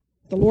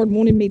the Lord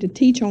wanted me to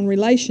teach on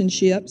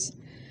relationships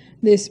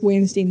this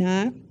Wednesday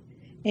night.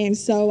 And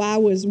so I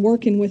was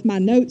working with my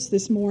notes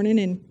this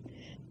morning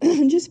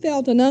and just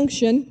felt an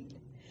unction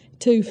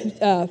to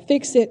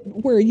fix it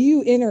where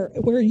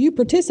you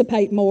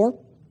participate more,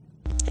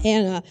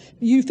 and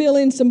you fill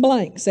in some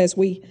blanks as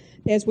we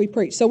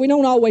preach. So we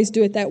don't always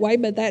do it that way,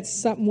 but that's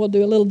something we'll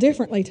do a little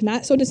differently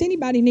tonight. So does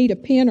anybody need a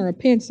pen or a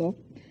pencil?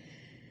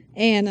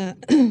 And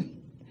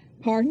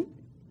pardon?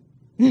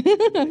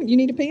 You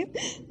need a pen?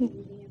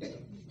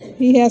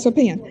 He has a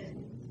pen.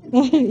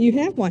 You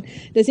have one.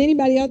 Does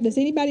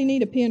anybody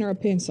need a pen or a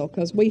pencil?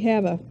 Because we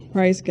have a,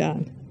 praise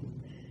God.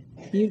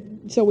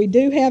 So we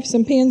do have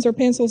some pens or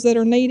pencils that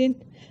are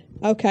needed.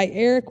 Okay,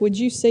 Eric, would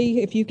you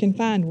see if you can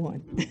find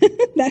one?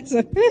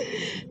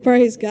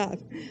 Praise God.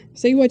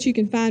 See what you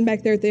can find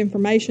back there at the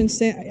information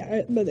center,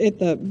 at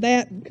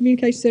that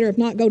communication center. If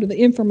not, go to the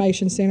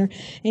information center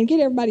and get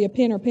everybody a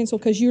pen or pencil,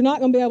 because you're not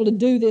going to be able to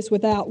do this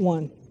without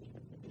one.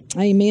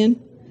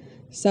 Amen.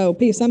 So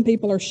some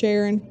people are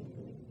sharing.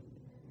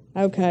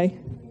 Okay.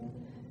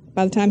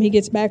 By the time he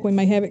gets back, we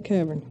may have it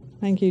covered.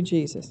 Thank you,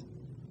 Jesus.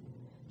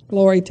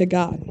 Glory to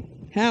God.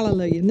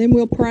 Hallelujah. And then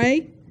we'll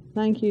pray.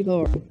 Thank you,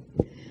 Lord.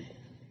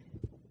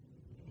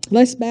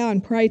 Let's bow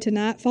and pray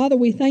tonight. Father,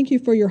 we thank you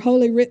for your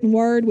holy written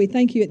word. We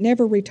thank you it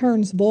never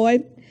returns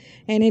void,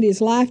 and it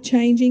is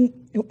life-changing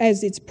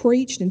as it's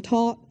preached and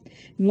taught.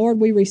 And Lord,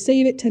 we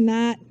receive it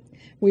tonight.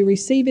 We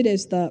receive it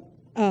as the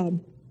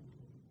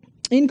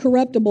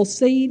incorruptible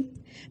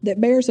seed that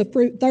bears a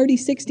fruit 30,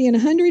 60, and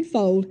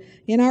 100-fold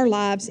in our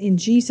lives. In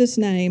Jesus'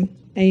 name,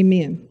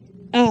 amen.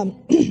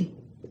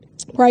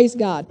 Praise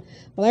God.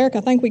 Well, Eric,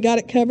 I think we got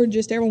it covered,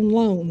 just everyone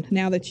alone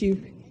now that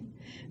you...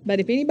 But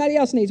if anybody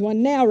else needs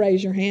one, now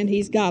raise your hand.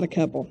 He's got a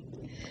couple.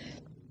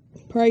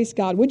 Praise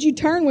God. Would you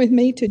turn with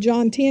me to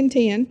John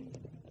 10:10?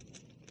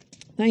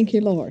 Thank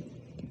you, Lord.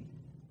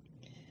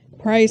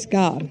 Praise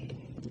God.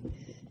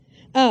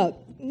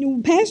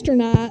 Pastor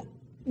and I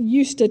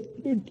used to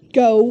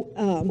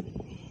go,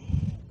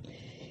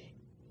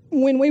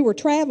 when we were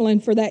traveling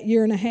for that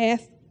year and a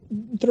half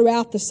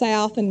throughout the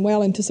South and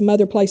well into some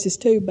other places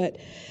too, but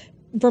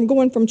from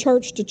going from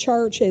church to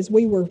church as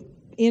we were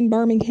in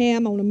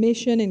Birmingham on a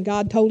mission, and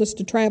God told us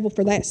to travel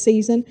for that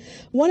season.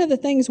 One of the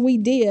things we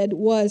did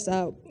was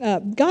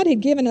God had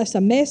given us a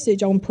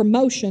message on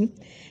promotion,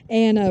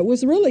 and it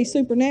was really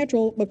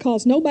supernatural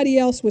because nobody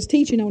else was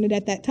teaching on it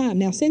at that time.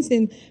 Now, since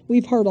then,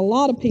 we've heard a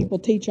lot of people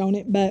teach on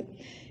it, but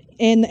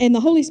and the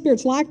Holy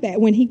Spirit's like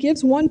that. When He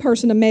gives one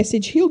person a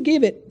message, He'll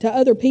give it to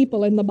other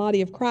people in the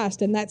body of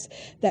Christ, and that's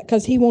that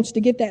because He wants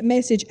to get that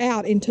message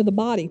out into the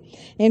body.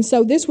 And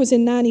so this was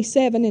in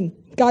 97, and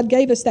God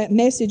gave us that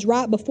message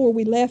right before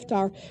we left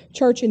our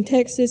church in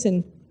Texas,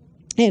 and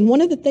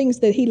one of the things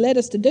that He led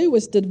us to do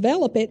was to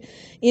develop it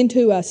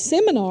into a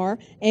seminar,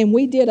 and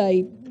we did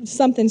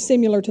something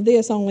similar to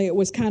this, only it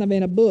was kind of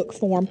in a book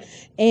form.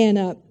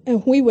 And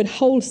we would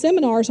hold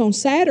seminars on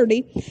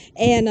Saturday,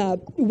 and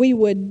we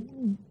would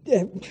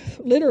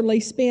literally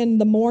spend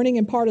the morning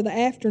and part of the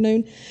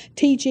afternoon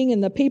teaching,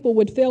 and the people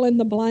would fill in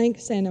the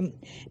blanks, and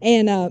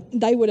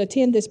they would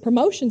attend this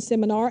promotion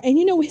seminar. And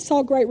we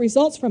saw great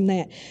results from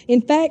that.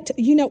 In fact,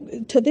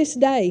 to this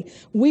day,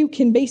 we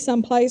can be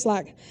someplace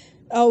like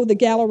the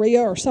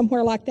Galleria or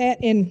somewhere like that,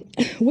 and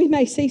we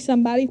may see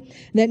somebody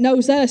that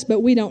knows us,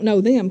 but we don't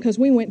know them because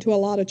we went to a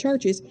lot of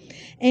churches,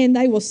 and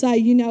they will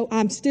say,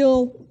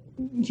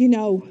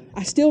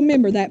 I still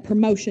remember that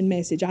promotion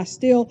message.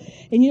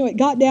 It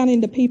got down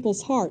into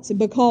people's hearts,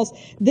 because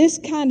this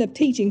kind of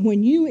teaching,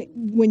 when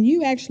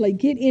you actually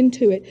get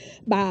into it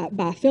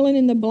by filling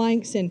in the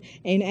blanks and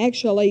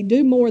actually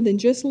do more than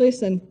just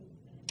listen,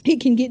 it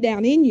can get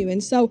down in you.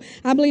 And so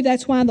I believe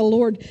that's why the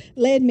Lord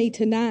led me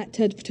tonight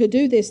to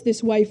do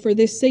this way for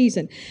this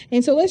season.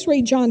 And so let's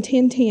read John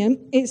 10:10.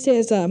 It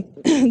says,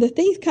 the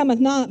thief cometh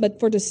not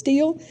but for to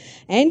steal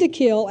and to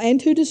kill and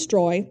to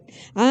destroy.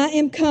 I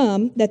am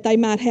come that they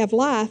might have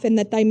life, and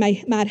that they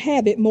might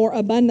have it more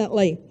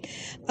abundantly.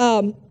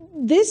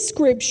 This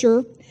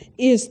scripture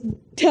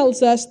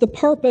tells us the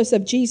purpose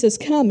of Jesus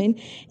coming.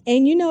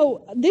 And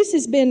this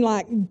has been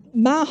like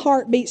my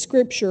heartbeat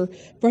scripture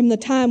from the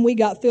time we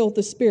got filled with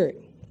the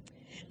Spirit.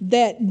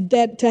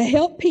 That to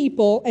help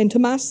people, and to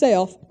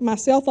myself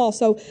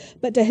also,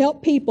 but to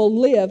help people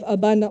live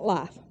abundant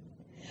life.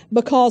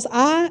 Because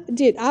I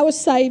was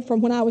saved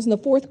from when I was in the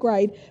 4th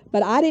grade,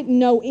 but I didn't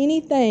know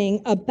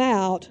anything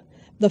about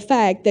the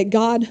fact that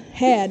God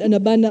had an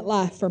abundant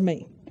life for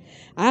me.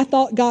 I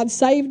thought God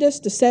saved us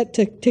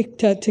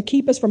to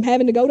keep us from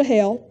having to go to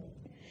hell,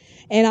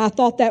 and I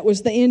thought that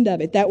was the end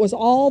of it. That was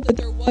all that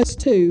there was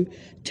to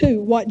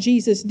what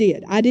Jesus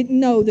did. I didn't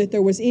know that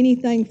there was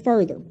anything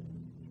further.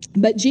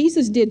 But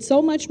Jesus did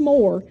so much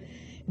more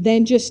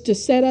than just to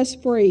set us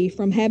free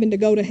from having to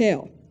go to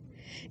hell.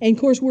 And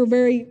of course, we're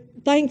very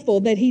thankful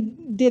that He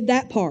did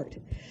that part.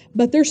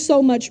 But there's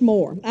so much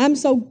more. I'm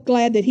so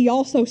glad that He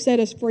also set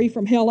us free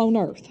from hell on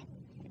earth.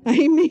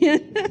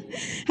 Amen.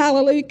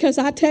 Hallelujah. Because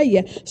I tell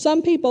you,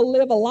 some people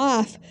live a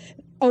life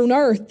on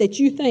earth that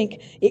you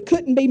think it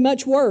couldn't be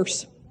much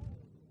worse.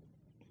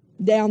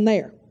 down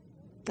there.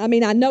 I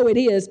mean, I know it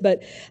is,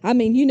 but I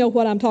mean, you know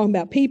what I'm talking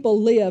about.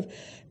 People live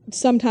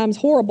sometimes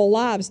horrible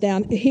lives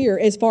down here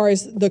as far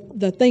as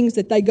the things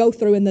that they go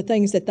through and the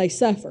things that they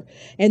suffer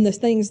and the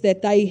things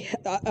that they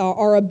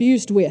are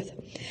abused with.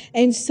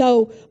 And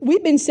so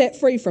we've been set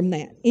free from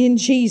that in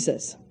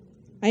Jesus.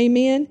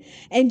 Amen.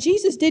 And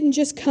Jesus didn't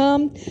just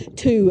come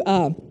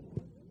to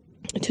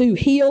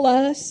heal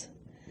us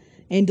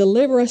and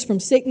deliver us from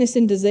sickness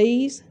and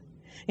disease.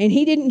 And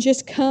He didn't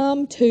just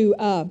come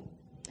to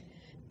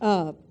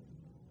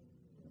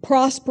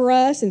prosper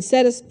us and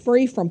set us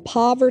free from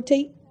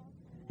poverty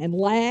and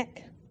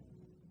lack.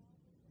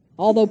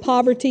 Although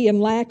poverty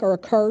and lack are a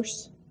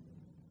curse.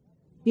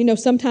 You know,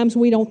 sometimes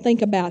we don't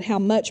think about how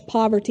much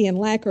poverty and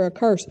lack are a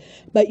curse.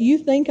 But you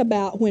think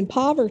about when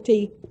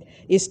poverty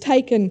is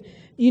taken,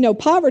 you know,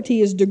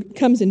 poverty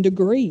comes in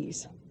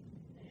degrees.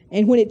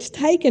 And when it's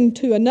taken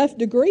to enough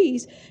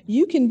degrees,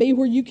 you can be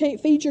where you can't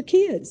feed your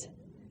kids.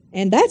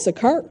 And that's a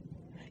curse.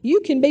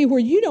 You can be where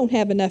you don't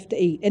have enough to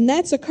eat. And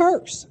that's a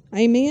curse.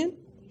 Amen?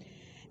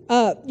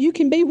 You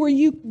can be where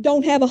you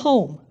don't have a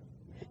home.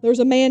 There's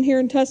a man here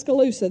in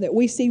Tuscaloosa that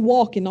we see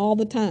walking all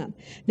the time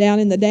down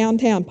in the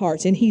downtown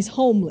parts, and he's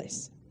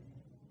homeless.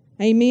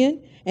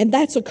 Amen? And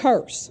that's a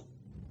curse.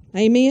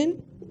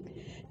 Amen?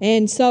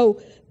 And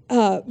so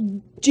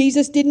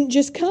Jesus didn't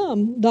just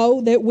come,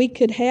 though, that we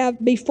could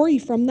be free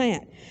from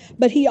that.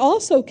 But He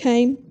also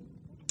came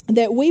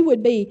that we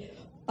would be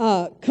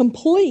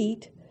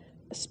complete,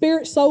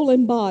 spirit, soul,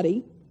 and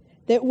body,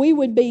 that we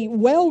would be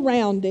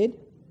well-rounded,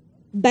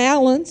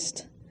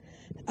 balanced,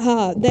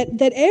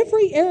 that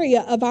every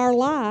area of our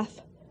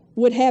life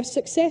would have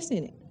success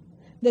in it.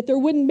 That there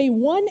wouldn't be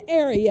one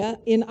area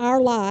in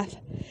our life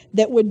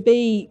that would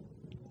be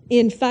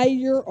in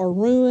failure or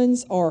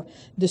ruins or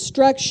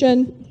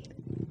destruction.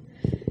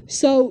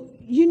 So,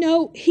 you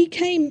know, He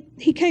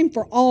came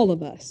for all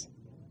of us,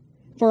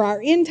 for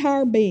our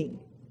entire being.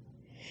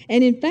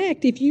 And in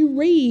fact, if you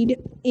read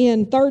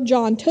in 3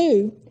 John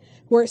 2,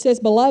 where it says,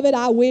 "Beloved,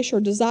 I wish or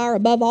desire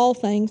above all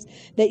things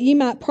that ye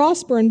might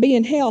prosper and be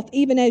in health,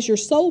 even as your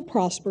soul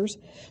prospers,"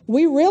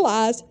 we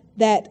realize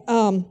that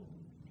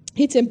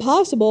it's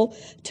impossible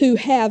to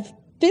have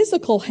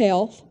physical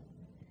health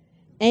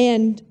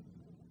and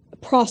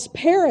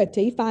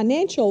prosperity,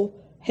 financial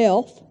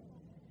health,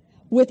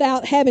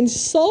 without having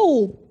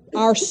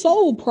our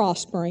soul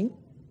prospering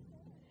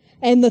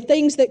and the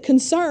things that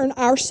concern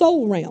our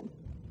soul realm.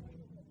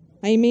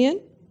 Amen?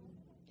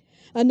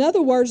 In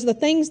other words, the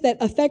things that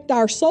affect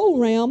our soul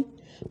realm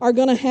are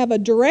going to have a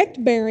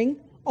direct bearing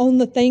on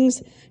the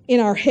things in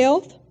our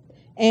health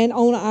and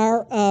on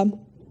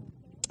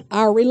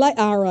our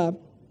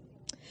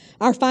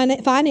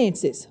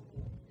finances.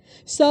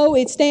 So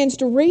it stands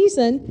to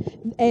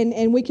reason,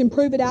 and we can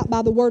prove it out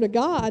by the Word of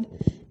God,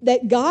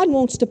 that God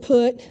wants to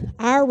put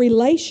our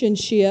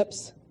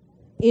relationships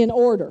in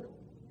order.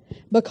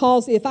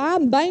 Because if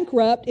I'm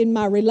bankrupt in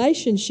my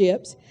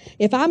relationships,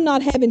 if I'm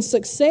not having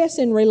success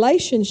in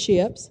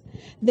relationships,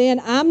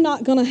 then I'm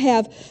not going to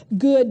have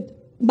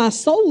my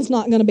soul's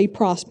not going to be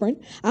prospering.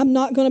 I'm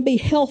not going to be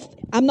healthy.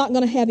 I'm not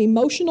going to have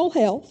emotional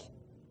health.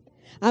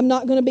 I'm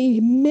not going to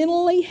be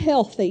mentally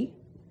healthy.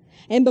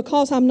 And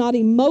because I'm not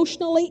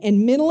emotionally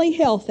and mentally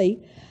healthy,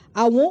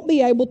 I won't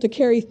be able to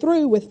carry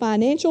through with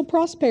financial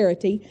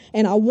prosperity,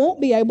 and I won't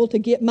be able to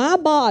get my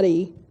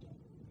body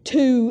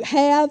to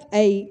have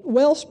a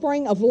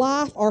wellspring of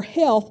life or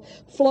health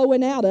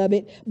flowing out of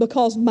it,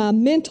 because my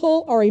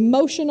mental or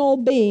emotional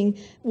being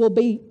will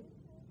be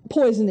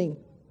poisoning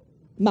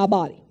my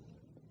body.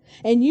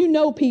 And you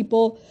know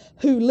people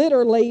who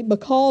literally,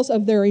 because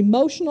of their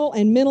emotional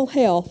and mental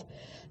health,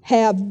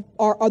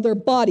 their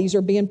bodies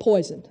are being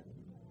poisoned.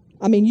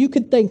 I mean, you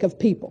could think of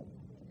people.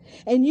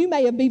 And you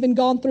may have even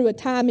gone through a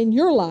time in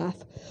your life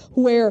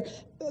where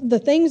the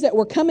things that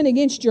were coming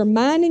against your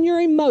mind and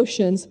your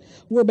emotions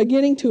were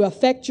beginning to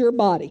affect your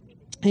body.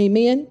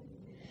 Amen?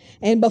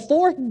 And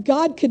before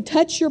God could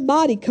touch your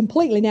body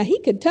completely, now He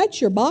could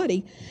touch your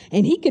body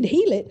and He could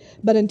heal it,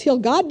 but until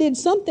God did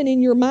something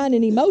in your mind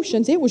and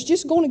emotions, it was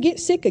just going to get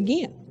sick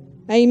again.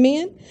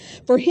 Amen?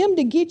 For Him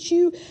to get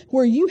you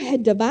where you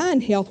had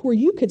divine health, where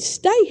you could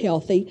stay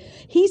healthy,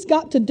 He's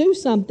got to do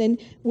something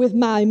with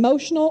my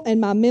emotional and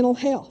my mental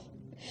health.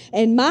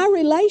 And my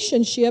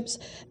relationships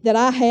that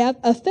I have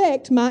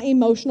affect my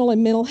emotional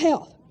and mental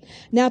health.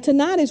 Now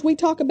tonight, as we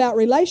talk about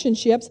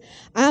relationships,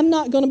 I'm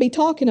not going to be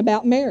talking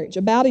about marriage.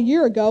 About a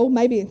year ago,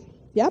 I think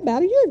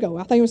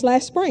it was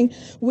last spring,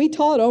 we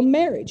taught on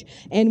marriage.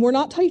 And we're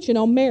not teaching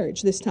on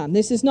marriage this time.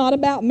 This is not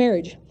about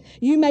marriage.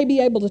 You may be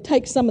able to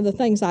take some of the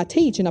things I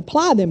teach and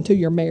apply them to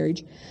your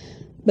marriage,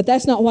 but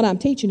that's not what I'm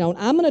teaching on.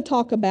 I'm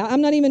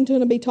not even going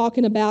to be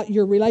talking about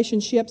your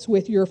relationships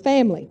with your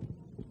family,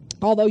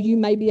 although you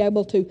may be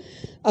able to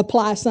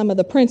apply some of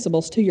the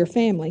principles to your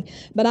family.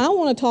 But I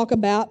want to talk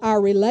about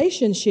our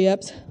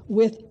relationships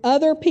with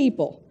other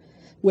people,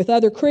 with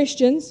other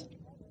Christians,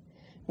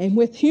 and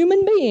with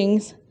human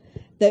beings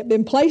that have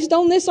been placed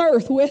on this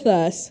earth with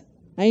us.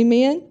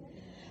 Amen?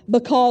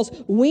 Because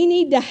we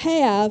need to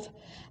have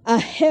a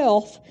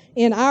health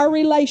in our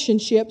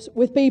relationships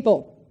with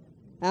people.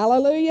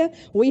 Hallelujah.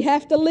 We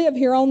have to live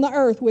here on the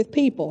earth with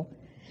people.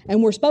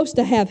 And we're supposed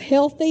to have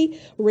healthy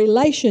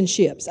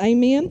relationships.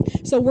 Amen?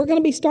 So we're going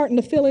to be starting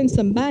to fill in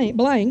some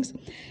blanks.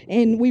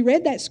 And we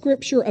read that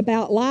scripture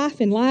about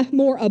life and life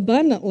more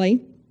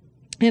abundantly.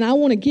 And I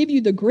want to give you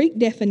the Greek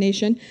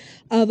definition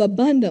of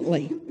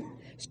abundantly,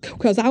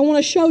 because I want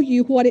to show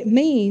you what it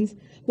means,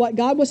 what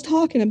God was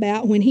talking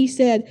about when he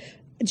said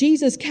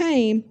Jesus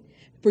came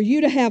for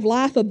you to have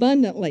life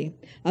abundantly.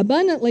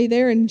 Abundantly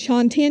there in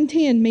John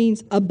 10:10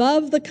 means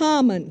above the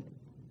common.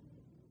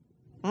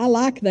 I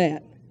like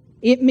that.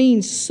 It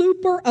means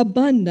super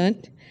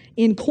abundant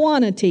in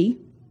quantity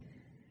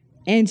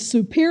and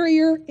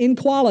superior in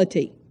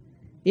quality.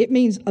 It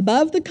means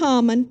above the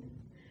common,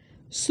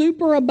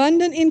 super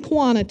abundant in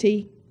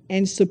quantity,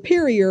 and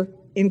superior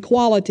in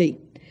quality.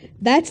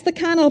 That's the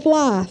kind of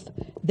life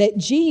that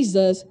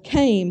Jesus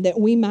came that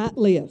we might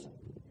live.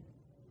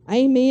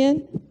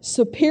 Amen.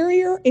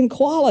 Superior in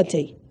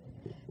quality.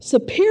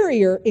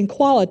 Superior in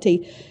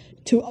quality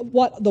to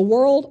what the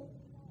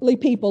worldly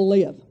people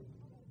live.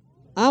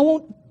 I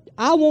want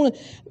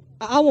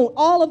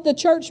all of the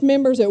church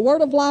members at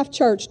Word of Life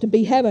Church to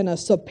be having a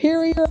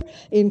superior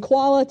in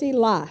quality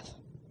life.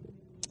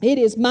 It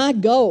is my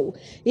goal.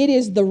 It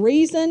is the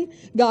reason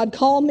God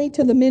called me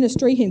to the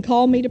ministry and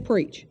called me to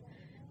preach.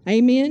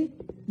 Amen.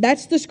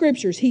 That's the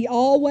scriptures He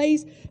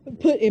always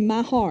put in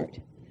my heart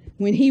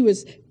when He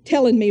was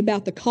telling me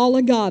about the call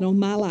of God on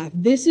my life.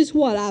 This is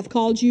what I've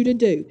called you to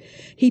do.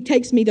 He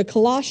takes me to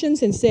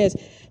Colossians and says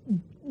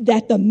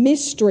that the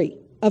mystery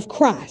of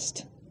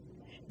Christ,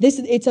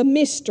 it's a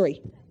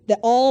mystery, that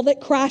all that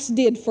Christ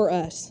did for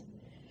us.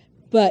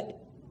 But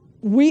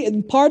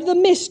part of the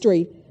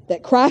mystery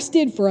that Christ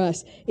did for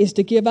us is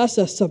to give us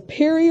a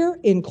superior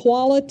in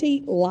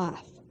quality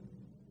life.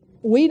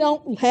 We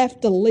don't have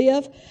to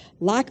live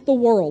like the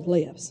world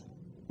lives.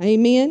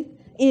 Amen?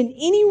 In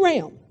any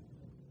realm.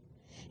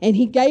 And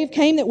He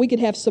came that we could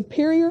have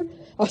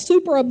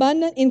super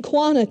abundant in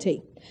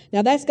quantity.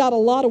 Now that's got a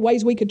lot of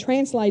ways we could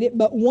translate it,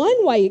 but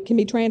one way it can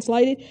be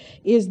translated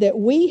is that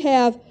we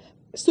have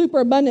super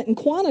abundant in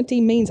quantity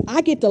means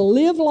I get to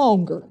live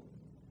longer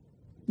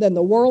than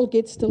the world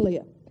gets to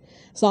live.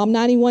 Psalm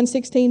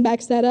 91:16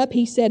 backs that up.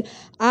 He said,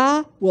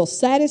 I will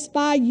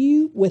satisfy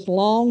you with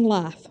long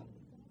life.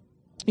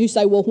 You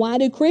say, well, why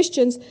do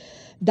Christians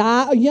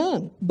die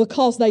young?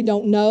 Because they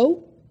don't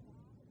know.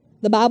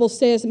 The Bible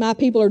says my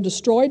people are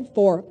destroyed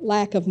for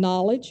lack of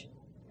knowledge.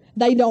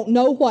 They don't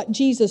know what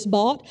Jesus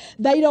bought.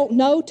 They don't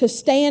know to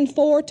stand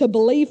for, to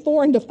believe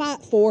for, and to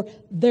fight for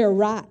their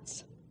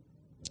rights.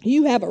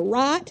 You have a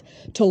right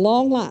to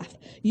long life.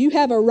 You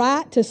have a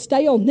right to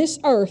stay on this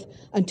earth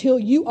until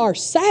you are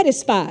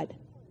satisfied.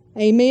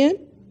 Amen?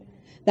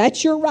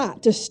 That's your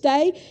right, to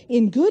stay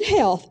in good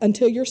health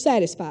until you're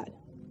satisfied.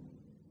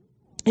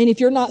 And if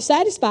you're not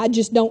satisfied,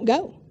 just don't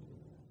go.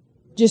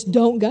 Just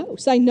don't go.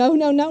 Say no,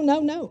 no, no,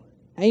 no, no.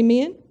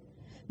 Amen?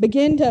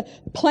 Begin to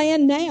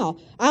plan now.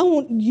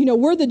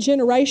 We're the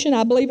generation,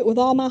 I believe it with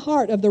all my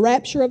heart, of the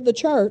rapture of the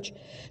church.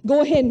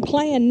 Go ahead and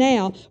plan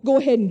now. Go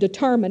ahead and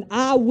determine,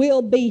 I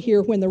will be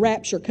here when the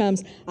rapture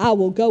comes. I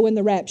will go in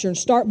the rapture, and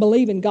start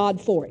believing God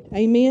for it.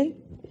 Amen?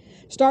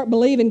 Start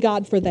believing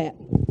God for that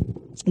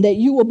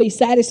you will be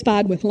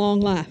satisfied with long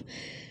life.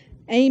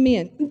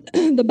 Amen.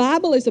 The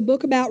Bible is a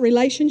book about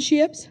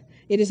relationships.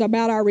 It is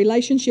about our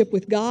relationship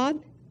with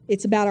God.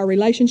 It's about our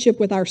relationship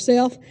with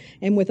ourselves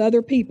and with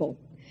other people.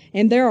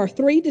 And there are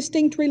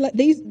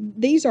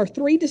these are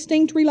three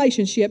distinct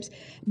relationships,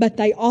 but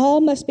they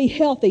all must be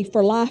healthy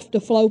for life to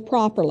flow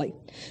properly.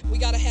 We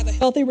got to have a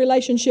healthy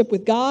relationship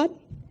with God.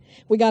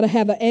 We got to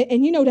have a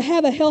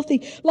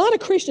lot of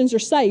Christians are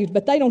saved,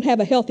 but they don't have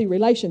a healthy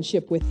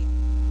relationship with Him.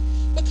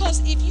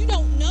 Because if you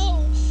don't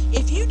know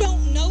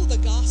the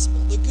gospel,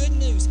 the good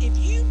news, if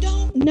you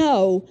don't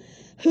know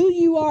who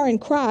you are in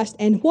Christ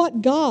and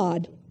what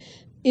God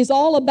is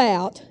all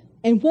about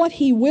and what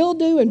He will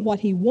do and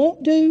what He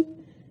won't do,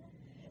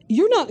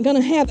 you're not going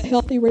to have a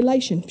healthy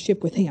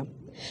relationship with Him.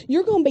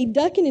 You're going to be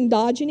ducking and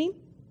dodging Him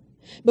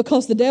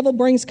because the devil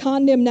brings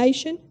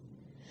condemnation.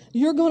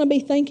 You're going to be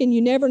thinking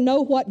you never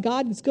know what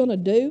God is going to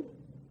do.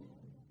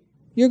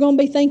 You're going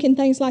to be thinking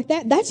things like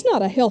that. That's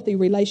not a healthy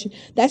relation.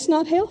 That's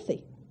not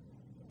healthy.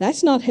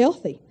 That's not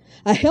healthy.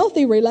 A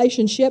healthy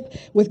relationship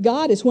with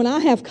God is when I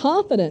have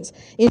confidence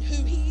in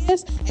who He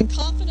is and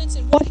confidence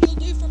in what He'll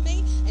do for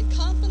me and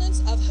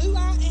confidence of who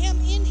I am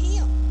in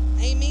Him.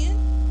 Amen?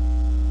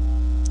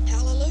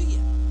 Hallelujah.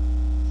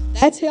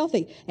 That's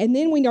healthy. And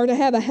then we are to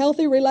have a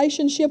healthy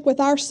relationship with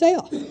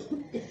ourselves.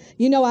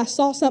 I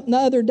saw something the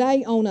other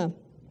day on a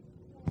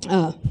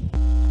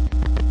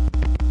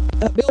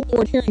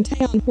billboard here in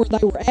town where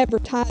they were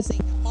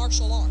advertising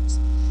martial arts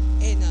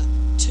and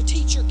to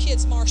teach your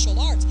kids martial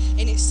arts,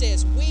 and it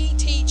says we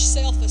teach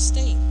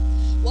self-esteem.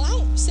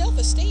 Well,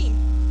 self-esteem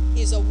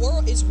is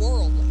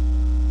worldly.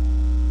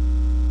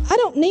 I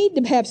don't need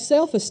to have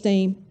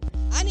self-esteem.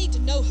 I need to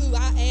know who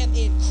I am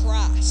in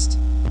Christ.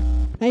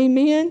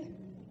 Amen.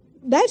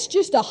 That's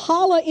just a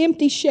hollow,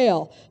 empty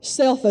shell,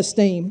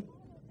 self-esteem.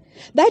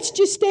 That's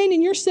just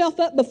standing yourself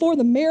up before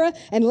the mirror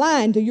and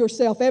lying to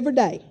yourself every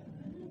day.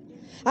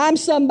 I'm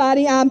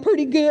somebody, I'm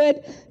pretty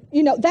good.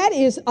 You know, that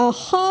is a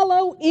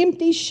hollow,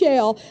 empty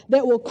shell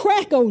that will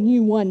crack on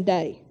you one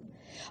day.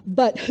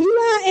 But who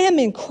I am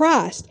in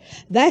Christ,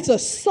 that's a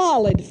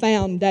solid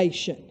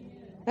foundation.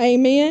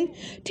 Amen.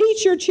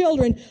 Teach your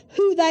children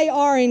who they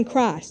are in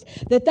Christ,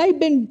 that they've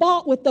been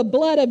bought with the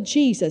blood of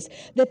Jesus,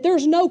 that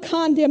there's no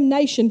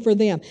condemnation for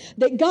them,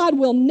 that God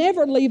will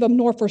never leave them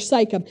nor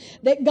forsake them,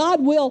 that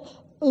God will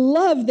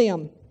love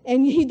them,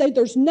 and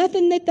there's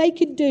nothing that they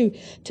could do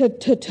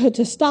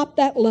to stop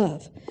that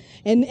love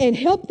and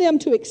help them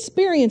to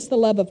experience the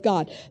love of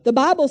God. The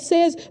Bible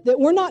says that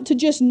we're not to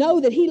just know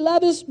that He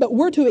loves us, but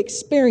we're to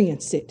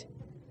experience it.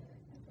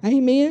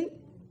 Amen.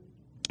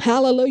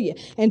 Hallelujah.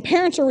 And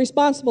parents are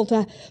responsible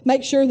to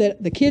make sure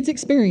that the kids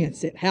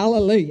experience it.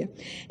 Hallelujah.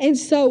 And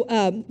so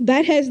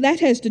that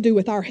has to do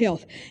with our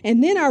health.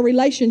 And then our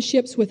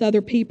relationships with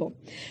other people.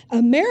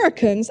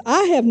 Americans,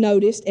 I have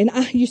noticed, and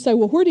you say,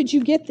 well, where did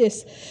you get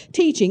this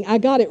teaching? I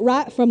got it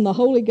right from the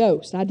Holy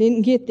Ghost. I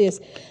didn't get this.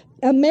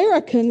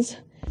 Americans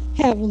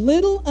have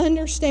little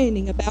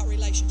understanding about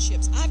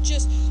relationships. I've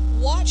just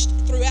watched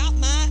throughout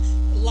my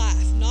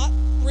life, not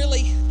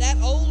really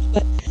that old,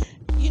 but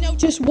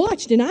just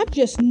watched, and I've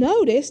just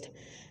noticed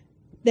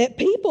that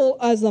people,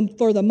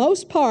 for the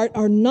most part,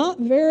 are not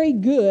very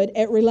good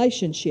at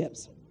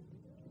relationships.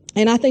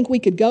 And I think we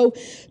could go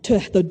to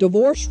the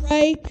divorce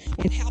rate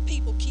and how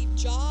people keep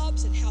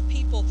jobs and how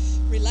people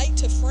relate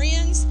to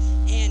friends,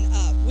 and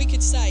we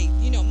could say,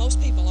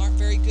 most people aren't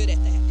very good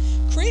at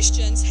that.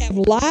 Christians have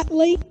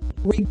lightly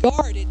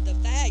regarded the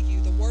value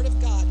the Word of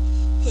God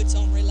puts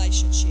on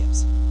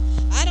relationships.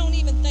 I don't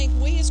even think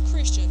we as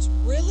Christians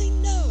really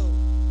know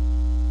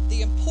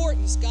the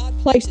importance God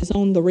places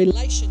on the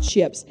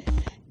relationships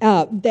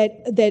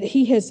that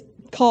He has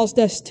caused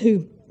us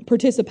to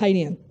participate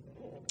in.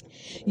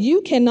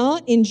 You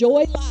cannot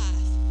enjoy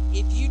life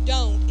if you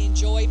don't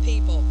enjoy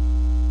people.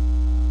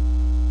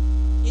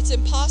 It's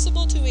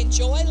impossible to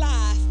enjoy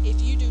life if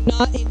you do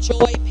not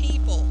enjoy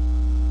people.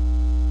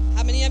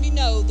 How many of you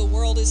know the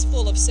world is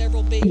full of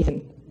several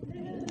billion?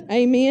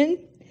 Amen?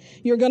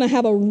 You're going to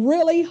have a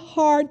really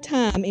hard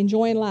time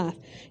enjoying life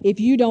if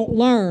you don't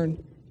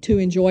learn to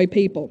enjoy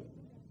people.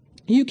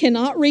 You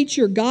cannot reach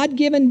your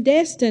God-given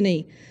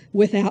destiny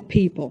without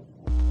people.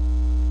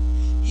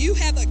 You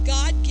have a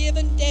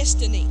God-given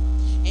destiny,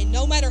 and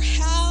no matter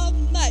how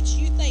much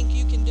you think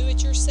you can do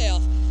it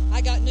yourself,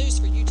 I got news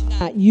for you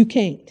tonight. You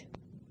can't.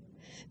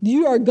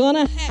 You are going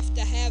to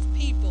have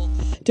people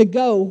to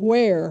go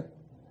where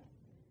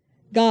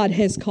God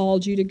has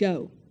called you to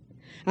go.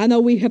 I know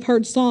we have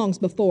heard songs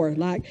before,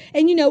 and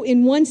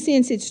in one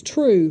sense it's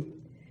true.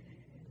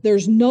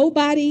 There's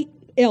nobody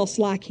else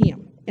like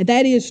Him, and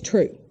that is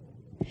true.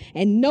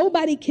 And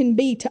nobody can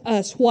be to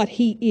us what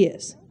He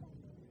is.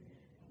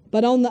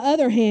 But on the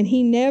other hand,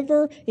 He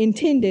never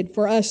intended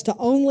for us to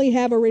only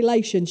have a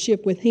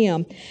relationship with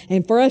Him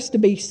and for us to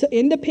be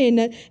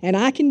independent, and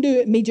I can do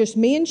it,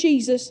 me and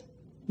Jesus,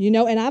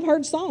 and I've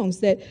heard songs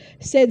that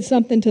said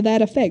something to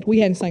that effect. We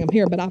hadn't sang them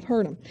here, but I've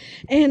heard them.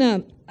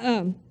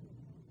 And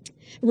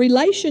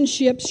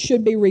relationships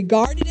should be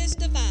regarded as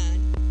divine.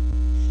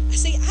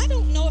 See, I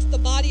don't know if the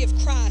body of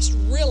Christ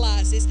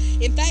realizes.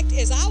 In fact,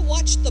 as I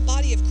watched the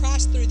body of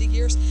Christ through the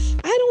years,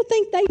 I don't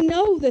think they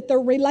know that their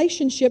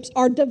relationships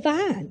are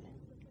divine.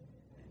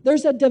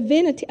 There's a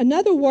divinity. In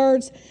other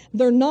words,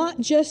 they're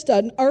not just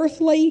an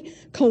earthly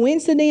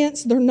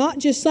coincidence. They're not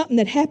just something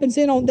that happens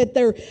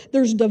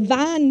there's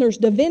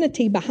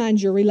divinity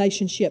behind your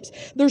relationships.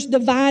 There's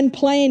divine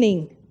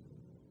planning.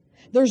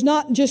 There's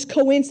not just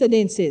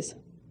coincidences.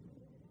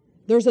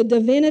 There's a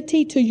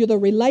divinity to the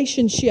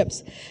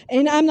relationships.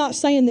 And I'm not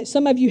saying that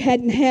some of you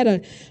hadn't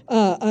had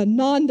a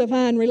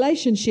non-divine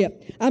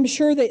relationship. I'm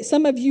sure that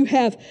some of you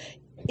have,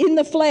 in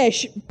the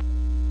flesh,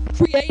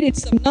 created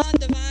some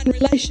non-divine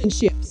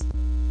relationships.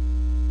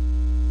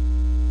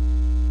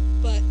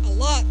 But a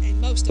lot and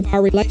most of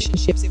our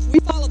relationships, if we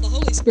follow the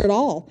Holy Spirit,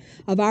 all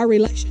of our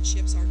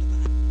relationships are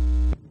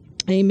divine.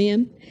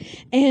 Amen.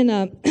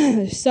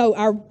 And so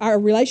our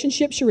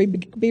relationships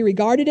should be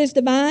regarded as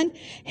divine,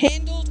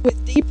 handled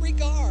with deep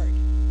regard.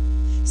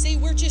 See,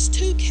 we're just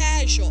too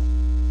casual.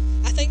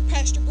 I think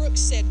Pastor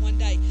Brooks said one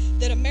day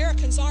that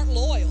Americans aren't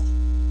loyal.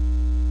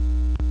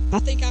 I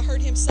think I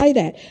heard him say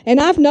that. And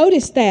I've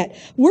noticed that.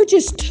 We're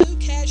just too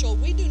casual.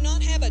 We do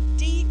not have a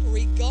deep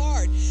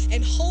regard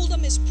and hold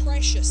them as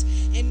precious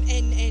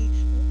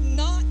and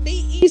not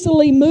be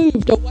easily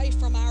moved away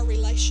from our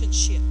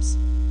relationships.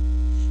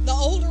 The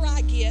older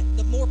I get,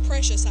 the more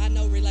precious I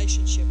know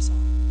relationships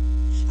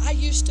are. I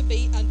used to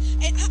be,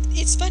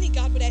 it's funny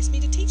God would ask me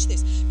to teach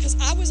this because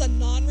I was a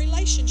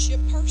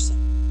non-relationship person.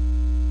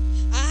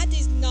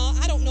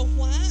 I don't know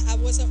why. I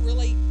wasn't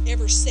really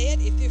ever said.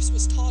 If this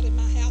was taught in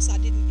my house,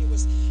 it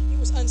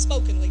was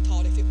unspokenly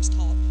taught if it was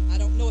taught. I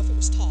don't know if it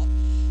was taught.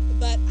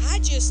 But I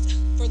just,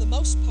 for the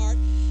most part,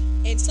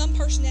 and some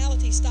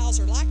personality styles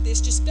are like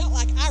this, just felt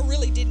like I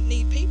really didn't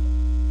need people.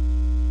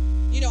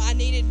 I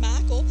needed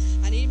Michael,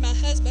 I needed my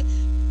husband,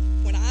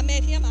 when I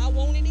met him, I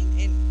wanted him,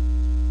 and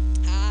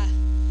I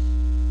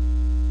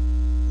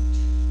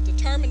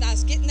determined I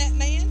was getting that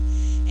man.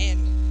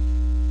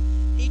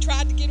 And he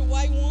tried to get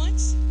away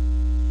once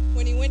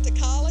when he went to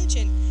college,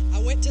 and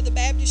I went to the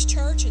Baptist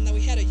church, and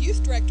we had a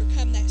youth director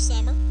come that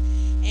summer.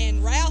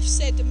 And Ralph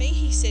said to me,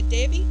 he said,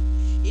 Debbie,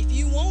 if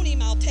you want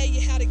him, I'll tell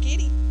you how to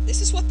get him.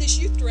 This is what this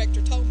youth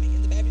director told me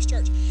in the Baptist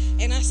church.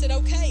 And I said,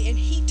 okay. And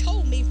he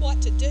told me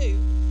what to do.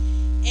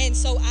 And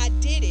so I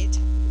did it.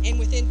 And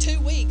within 2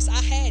 weeks,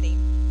 I had him.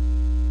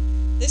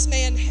 This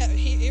man,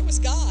 it was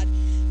God.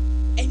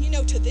 And you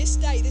know, to this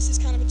day, this is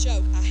kind of a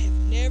joke. I have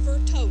never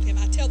told him,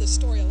 I tell this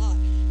story a lot,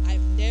 I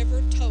have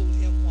never told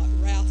him what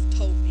Ralph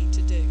told me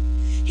to do.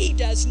 He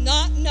does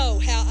not know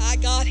how I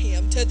got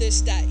him to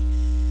this day.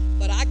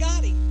 But I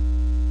got him.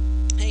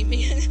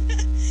 Amen.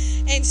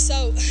 And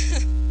so,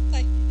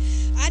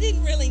 I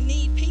didn't really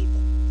need people.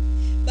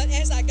 But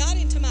as I got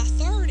into my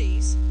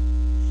 30s,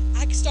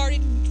 I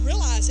started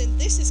realizing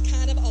this is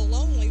kind of a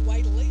lonely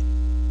way to live.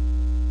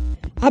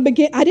 I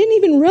didn't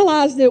even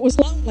realize that it was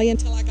lonely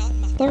until I got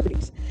in my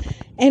 30s.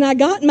 And I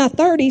got in my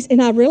 30s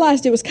and I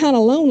realized it was kind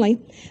of lonely,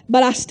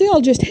 but I still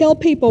just held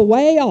people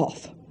way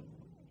off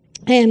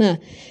and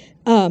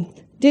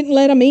didn't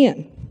let them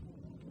in,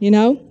 you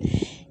know.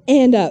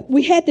 And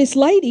we had this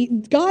lady,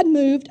 God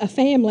moved a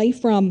family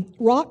from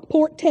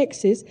Rockport,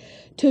 Texas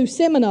to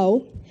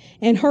Seminole,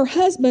 and her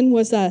husband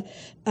was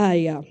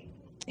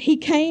he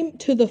came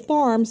to the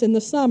farms in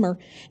the summer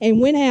and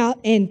went out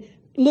and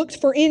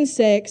looked for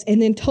insects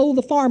and then told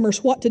the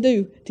farmers what to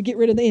do to get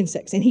rid of the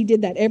insects. And he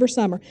did that every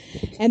summer.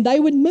 And they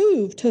would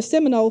move to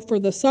Seminole for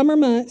the summer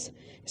months,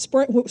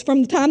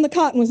 from the time the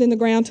cotton was in the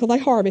ground till they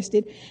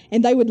harvested.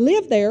 And they would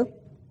live there,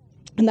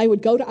 and they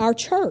would go to our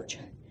church.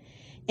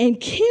 And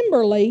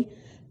Kimberly,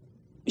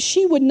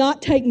 she would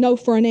not take no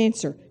for an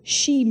answer.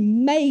 She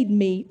made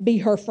me be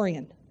her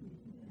friend.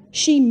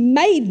 She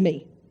made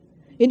me.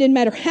 It didn't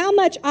matter how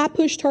much I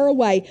pushed her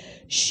away.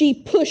 She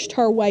pushed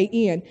her way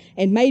in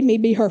and made me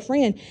be her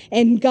friend.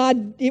 And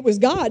God, it was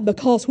God,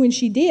 because when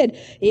she did,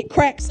 it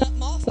cracked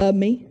something off of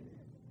me.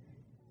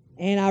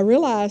 And I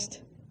realized,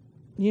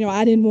 you know,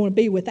 I didn't want to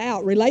be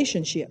without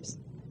relationships.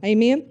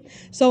 Amen?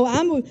 So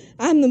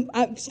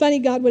it's funny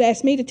God would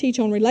ask me to teach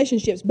on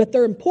relationships, but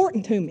they're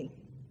important to me.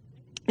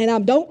 And I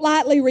don't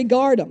lightly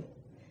regard them.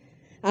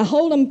 I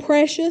hold them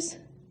precious,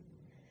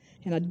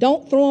 and I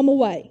don't throw them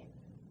away.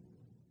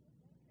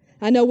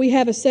 I know we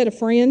have a set of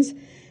friends,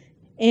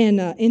 and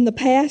in the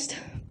past,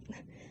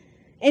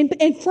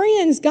 and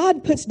friends,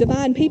 God puts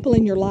divine people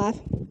in your life,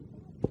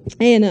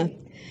 and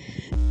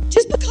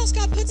just because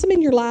God puts them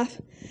in your life,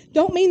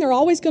 don't mean they're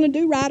always going to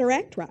do right or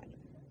act right.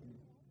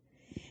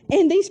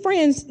 And these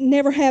friends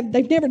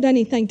they've never done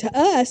anything to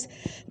us,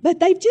 but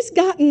they've just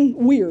gotten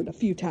weird a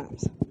few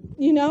times,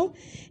 you know.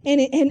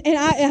 And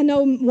I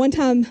know one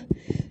time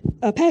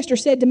a pastor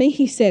said to me,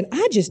 he said,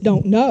 I just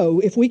don't know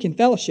if we can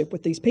fellowship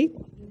with these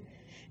people.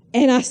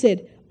 And I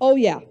said, oh,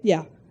 yeah.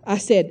 I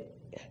said,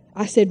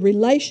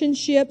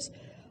 relationships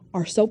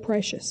are so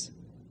precious.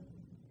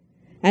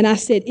 And I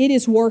said, it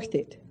is worth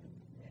it.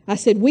 I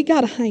said, we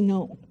got to hang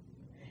on.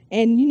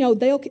 And, you know,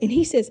 and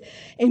he says,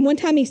 and one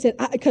time he said,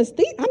 because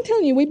I'm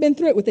telling you, we've been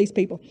through it with these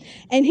people.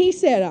 And he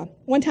said,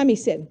 one time he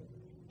said,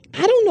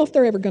 I don't know if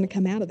they're ever going to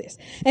come out of this.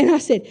 And I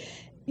said,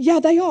 yeah,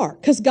 they are,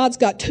 because God's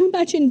got too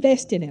much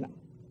invested in them.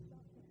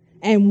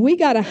 And we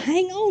got to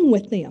hang on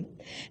with them.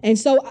 And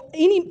so,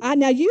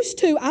 now used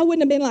to, I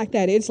wouldn't have been like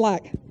that. It's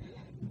like,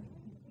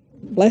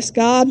 bless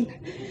God,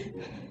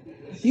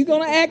 you're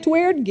going to act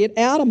weird, get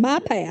out of my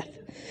path.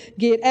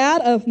 Get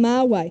out of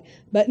my way.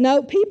 But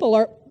no,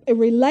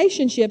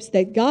 relationships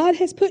that God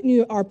has put in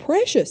you are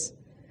precious.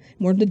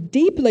 We're to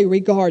deeply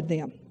regard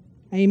them.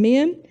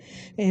 Amen?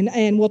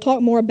 And we'll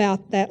talk more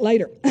about that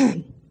later.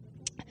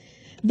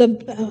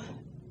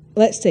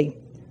 Let's see.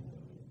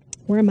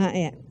 Where am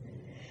I at?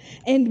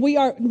 And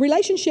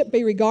relationship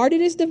be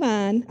regarded as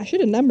divine. I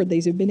should have numbered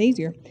these, it would have been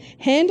easier.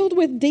 Handled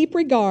with deep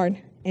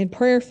regard and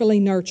prayerfully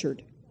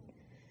nurtured.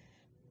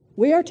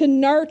 We are to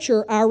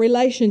nurture our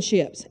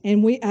relationships.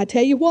 And I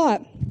tell you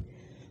what,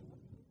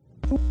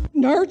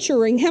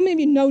 nurturing, how many of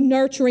you know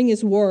nurturing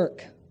is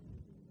work?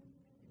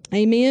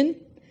 Amen?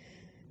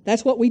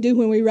 That's what we do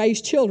when we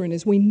raise children,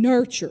 is we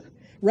nurture.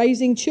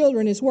 Raising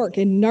children is work.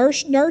 And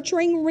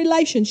nurturing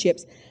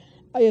relationships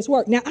is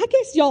work. Now, I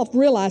guess y'all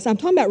realize I'm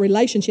talking about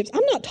relationships.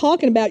 I'm not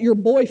talking about your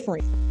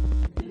boyfriend.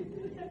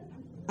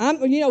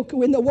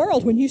 In the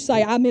world, when you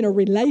say I'm in a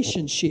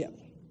relationship,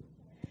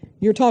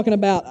 you're talking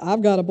about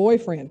I've got a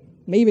boyfriend.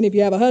 Even if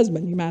you have a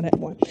husband, you might have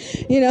one.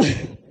 You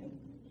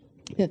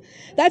know,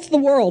 that's the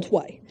world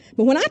way.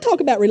 But when I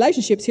talk about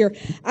relationships here,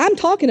 I'm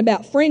talking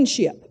about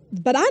friendship.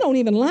 But I don't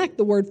even like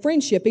the word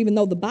friendship, even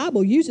though the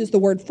Bible uses the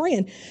word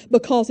friend,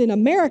 because in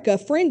America,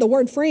 the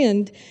word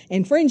friend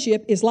and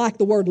friendship is like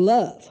the word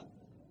love.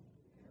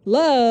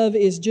 Love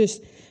is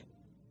just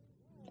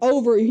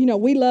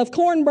we love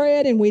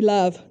cornbread and we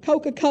love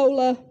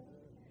Coca-Cola,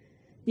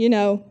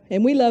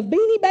 and we love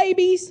Beanie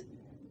Babies.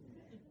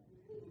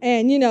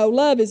 And,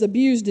 love is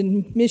abused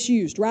and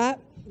misused, right?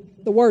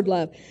 The word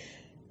love.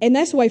 And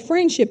that's the way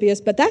friendship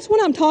is, but that's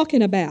what I'm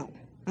talking about.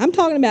 I'm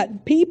talking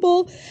about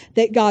people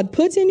that God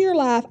puts in your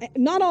life.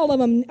 Not all of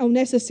them are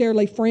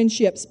necessarily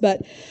friendships,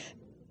 but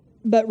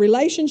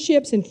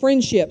relationships and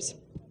friendships.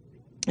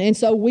 And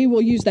so we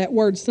will use that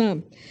word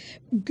some.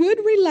 Good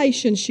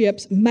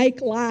relationships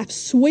make life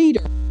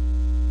sweeter.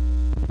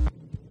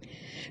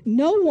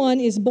 No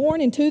one is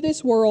born into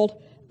this world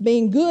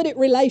being good at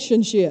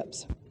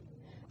relationships.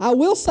 I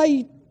will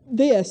say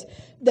this,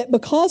 that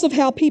because of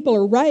how people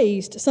are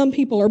raised, some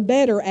people are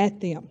better at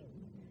them.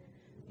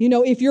 You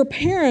know, if your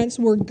parents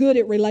were good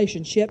at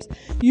relationships,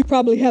 you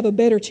probably have a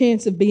better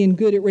chance of being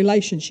good at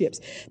relationships.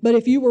 But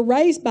if you were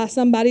raised by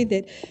somebody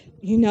that,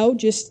 you know,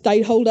 just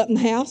stayed holed up in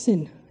the house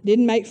and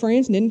didn't make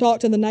friends, and didn't talk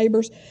to the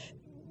neighbors,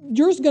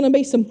 there's going to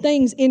be some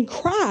things in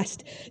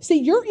Christ. See,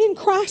 you're in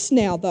Christ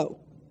now, though.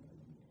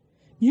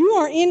 You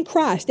are in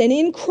Christ. And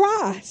in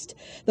Christ,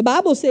 the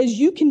Bible says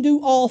you can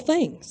do all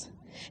things.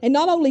 And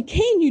not only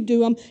can you do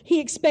them, He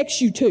expects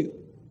you to.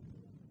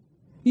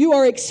 You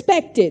are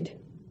expected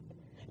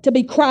to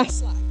be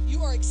Christ-like.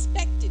 You are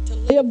expected to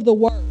live the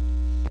Word.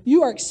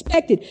 You are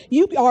expected.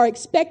 You are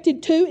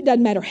expected to. It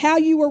doesn't matter how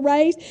you were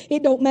raised.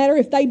 It don't matter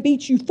if they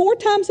beat you 4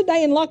 times a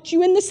day and locked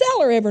you in the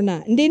cellar every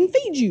night and didn't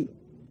feed you.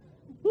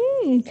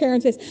 Karen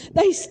says,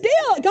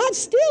 God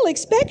still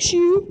expects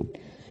you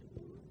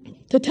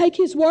to take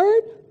His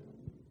Word,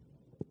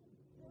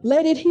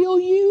 let it heal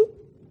you,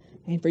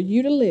 and for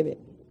you to live it.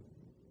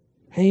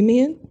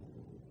 Amen?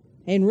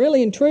 And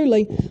really and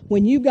truly,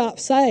 when you got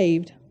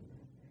saved,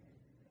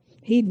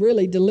 He'd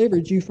really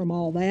delivered you from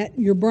all that.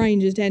 Your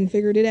brain just hadn't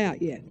figured it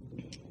out yet.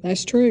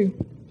 That's true.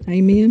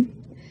 Amen?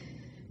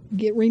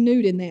 Get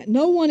renewed in that.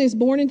 No one is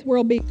born into the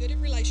world being good at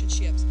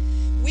relationships.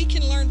 We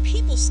can learn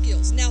people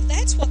skills. Now,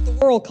 that's what the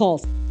world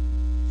calls it.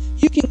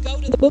 You can go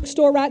to the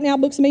bookstore right now,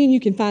 Books of Me, and you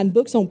can find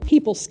books on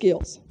people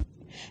skills.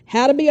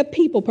 How to be a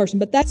people person.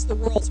 But that's the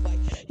world's way.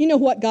 You know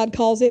what God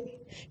calls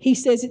it? He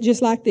says it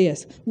just like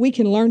this. We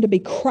can learn to be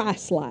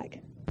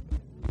Christ-like.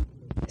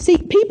 See,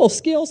 people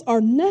skills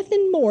are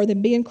nothing more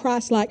than being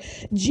Christ-like.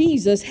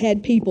 Jesus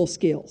had people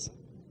skills.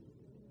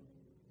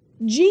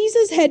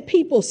 Jesus had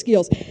people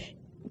skills.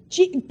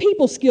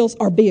 People skills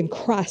are being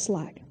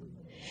Christ-like.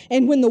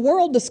 And when the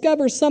world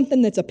discovers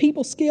something that's a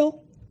people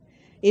skill,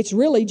 it's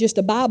really just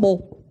a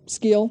Bible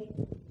skill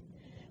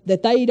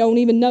that they don't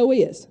even know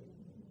is.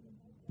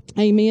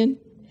 Amen?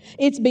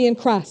 It's being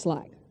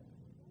Christ-like.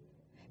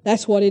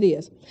 That's what it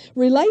is.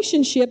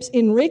 Relationships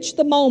enrich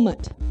the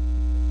moment.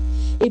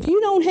 If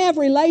you don't have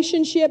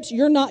relationships,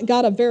 you're not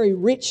got a very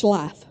rich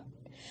life.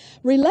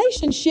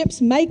 Relationships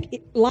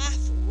make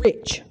life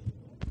rich.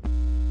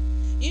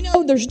 You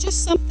know, there's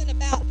just something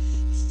about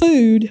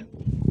food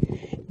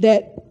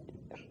that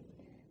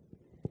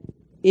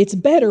it's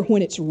better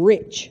when it's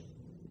rich.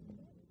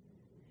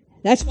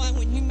 That's why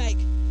when you make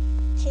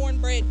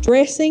cornbread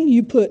dressing,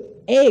 you put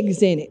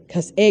eggs in it,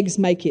 because eggs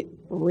make it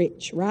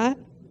rich, right?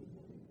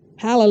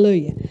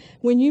 Hallelujah.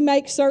 When you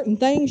make certain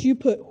things, you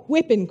put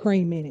whipping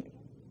cream in it.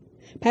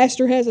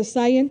 Pastor has a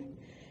saying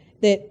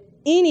that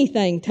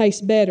anything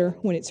tastes better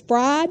when it's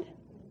fried,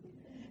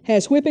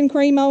 has whipping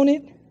cream on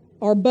it,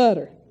 or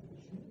butter.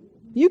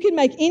 You can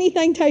make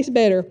anything taste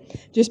better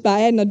just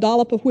by adding a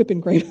dollop of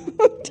whipping cream.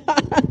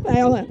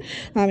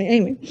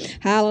 Anyway,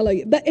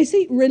 hallelujah. But you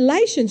see,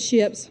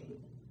 relationships,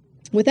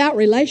 without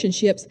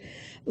relationships,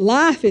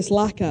 life is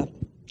like a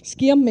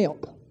skim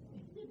milk.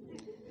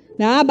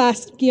 Now, I buy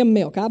skim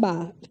milk. I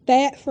buy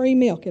fat-free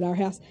milk at our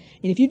house.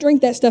 And if you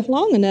drink that stuff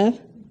long enough,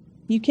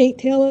 you can't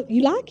tell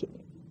you like it.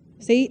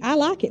 See, I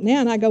like it now.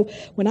 And I go,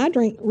 when I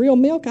drink real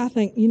milk, I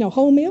think,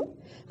 whole milk,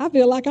 I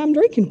feel like I'm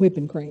drinking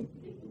whipping cream.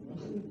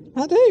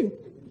 I do.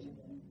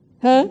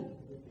 Huh?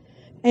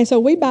 And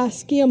so we buy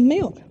skim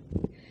milk.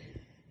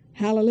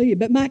 Hallelujah.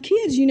 But my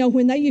kids,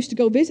 when they used to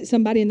go visit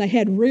somebody and they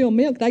had real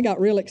milk, they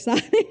got real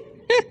excited.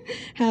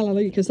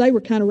 Hallelujah. Because they were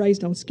kind of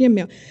raised on skim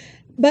milk.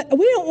 But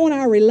we don't want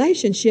our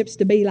relationships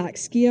to be like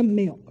skim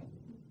milk.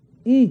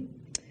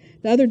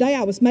 The other day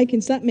I was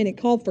making something and it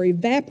called for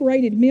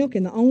evaporated milk,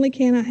 and the only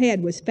can I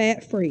had was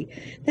fat-free.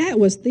 That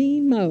was the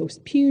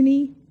most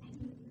puny.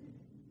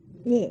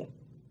 Ugh.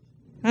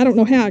 I don't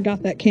know how I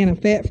got that can of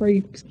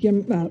fat-free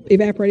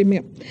evaporated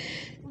milk.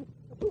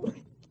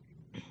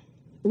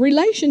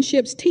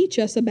 Relationships teach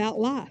us about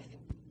life.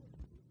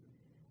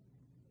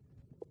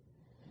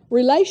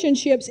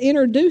 Relationships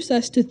introduce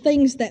us to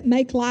things that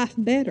make life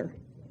better.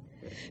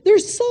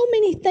 There's so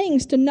many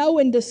things to know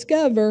and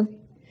discover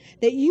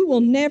that you will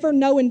never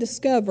know and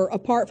discover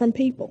apart from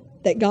people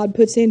that God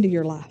puts into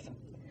your life.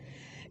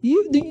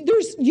 You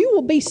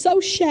will be so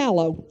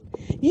shallow.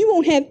 You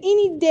won't have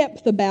any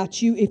depth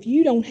about you if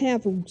you don't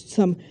have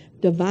some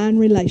divine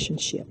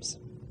relationships.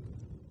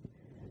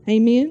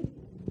 Amen?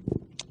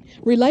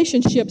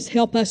 Relationships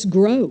help us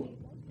grow.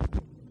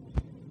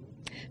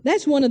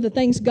 That's one of the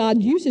things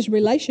God uses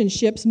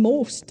relationships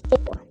most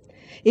for,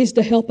 is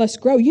to help us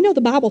grow.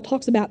 The Bible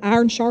talks about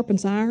iron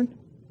sharpens iron.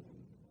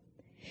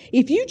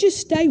 If you just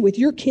stay with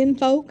your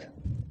kinfolk,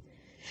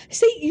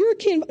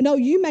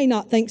 you may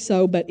not think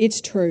so, but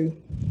it's true.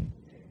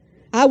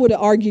 I would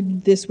have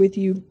argued this with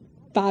you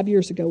 5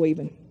 years ago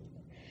even.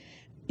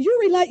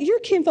 Your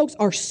kinfolks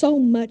are so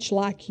much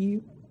like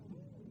you.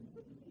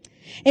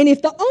 And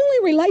if the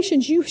only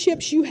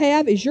relationships you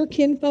have is your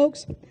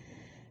kinfolks,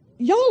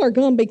 y'all are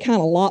going to be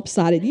kind of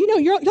lopsided. You know,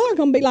 y'all are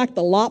going to be like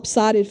the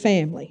lopsided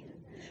family.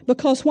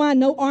 Because why?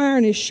 No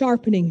iron is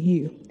sharpening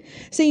you.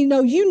 See, you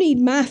know, you need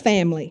my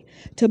family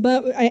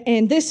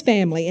and this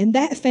family and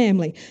that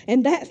family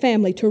and that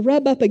family to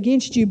rub up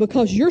against you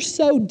because you're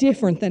so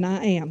different than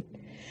I am.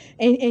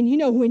 And you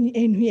know, when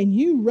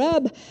you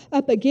rub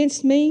up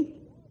against me,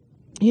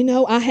 you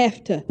know,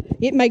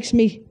 it makes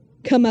me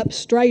come up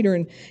straighter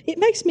and it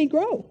makes me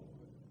grow.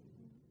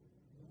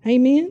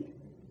 Amen?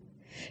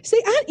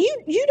 See,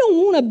 you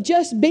don't want to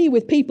just be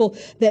with people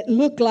that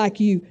look like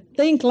you,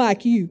 think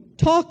like you,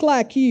 talk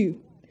like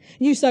you.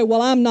 You say,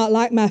 well, I'm not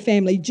like my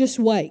family. Just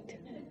wait.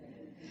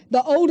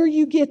 The older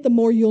you get, the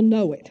more you'll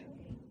know it.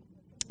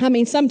 I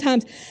mean,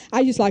 sometimes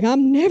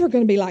I'm never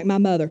going to be like my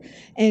mother.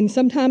 And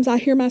sometimes I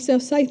hear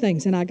myself say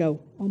things and I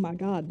go, oh my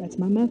God, that's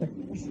my mother.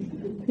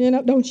 You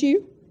know, don't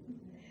you?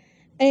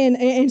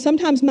 And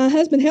sometimes my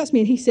husband helps me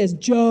and he says,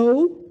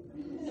 Joe.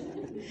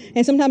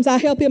 And sometimes I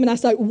help him and I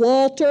say,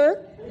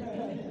 Walter.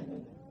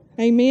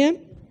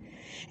 Amen.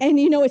 And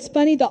you know, it's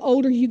funny, the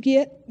older you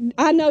get,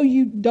 I know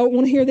you don't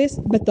want to hear this,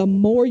 but the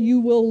more you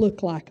will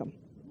look like them.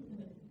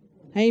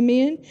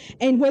 Amen.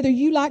 And whether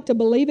you like to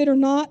believe it or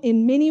not,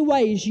 in many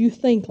ways you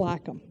think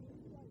like them.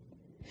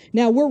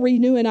 Now we're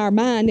renewing our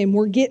mind and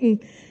we're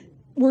digging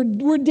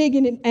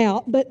it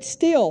out, but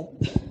still,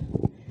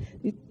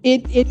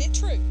 isn't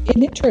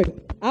it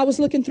true? I was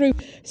looking through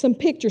some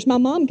pictures. My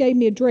mom gave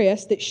me a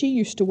dress that she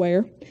used to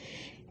wear,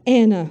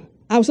 and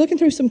I was looking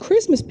through some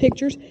Christmas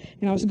pictures,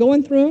 and I was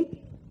going through them,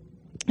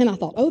 and I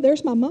thought, oh,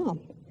 there's my mom.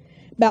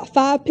 About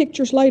 5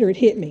 pictures later, it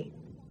hit me.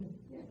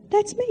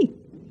 That's me.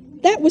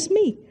 That was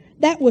me.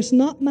 That was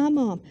not my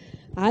mom.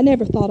 I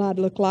never thought I'd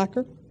look like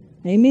her.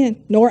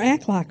 Amen. Nor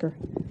act like her.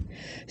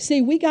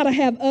 See, we got to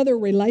have other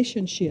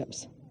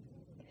relationships,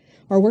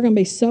 or we're going to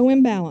be so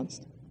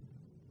imbalanced.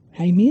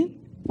 Amen.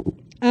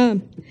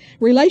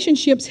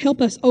 Relationships help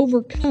us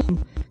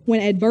overcome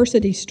when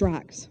adversity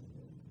strikes.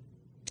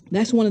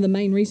 That's one of the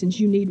main reasons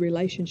you need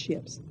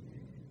relationships.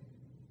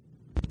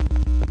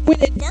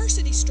 When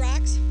adversity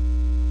strikes,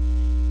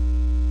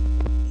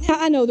 now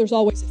I know there's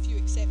always a few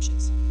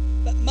exceptions,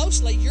 but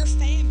mostly your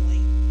family,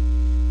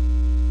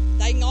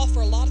 they can offer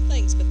a lot of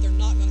things, but they're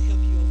not going to help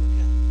you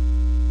overcome.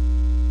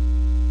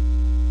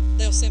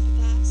 They'll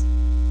sympathize,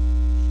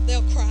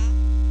 they'll cry,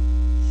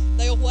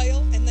 they'll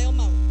wail, and they'll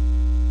moan.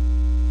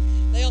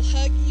 They'll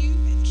hug you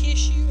and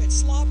kiss you and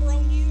slobber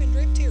on you and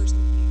drip tears on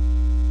you.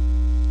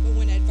 But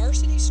when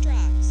adversity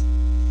strikes,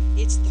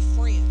 it's the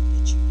friend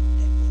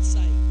that will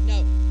say,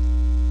 no,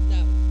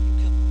 you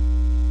come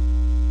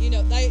on. You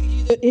know,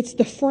 it's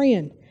the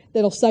friend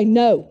that'll say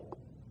no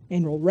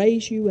and will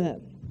raise you up.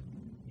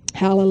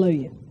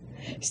 Hallelujah.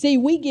 See,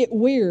 we get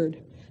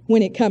weird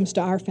when it comes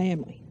to our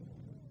family.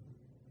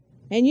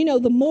 And you know,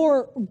 the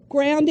more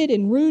grounded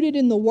and rooted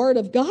in the Word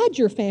of God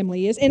your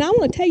family is, and I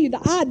want to tell you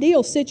the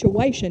ideal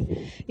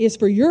situation is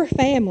for your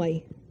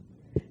family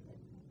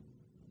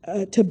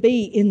to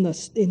be in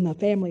the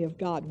family of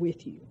God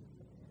with you.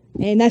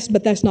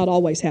 But that's not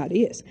always how it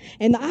is.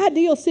 And the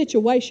ideal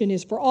situation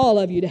is for all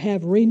of you to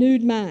have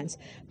renewed minds,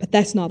 but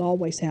that's not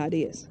always how it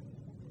is.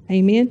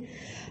 Amen.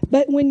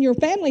 But when your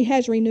family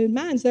has renewed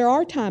minds, there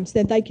are times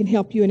that they can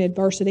help you in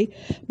adversity.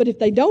 But if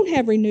they don't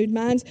have renewed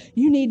minds,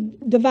 you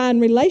need divine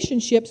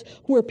relationships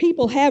where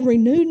people have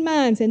renewed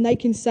minds and they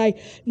can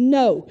say,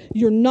 no,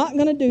 you're not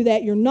going to do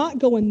that. You're not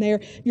going there.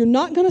 You're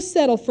not going to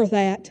settle for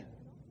that.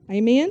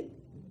 Amen?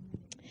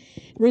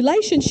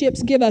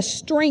 Relationships give us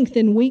strength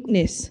and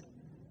weakness.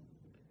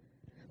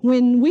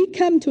 When we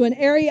come to an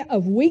area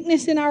of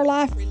weakness in our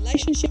life,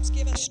 relationships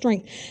give us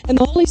strength. And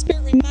the Holy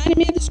Spirit reminded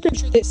me of the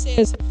scripture that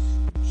says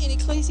in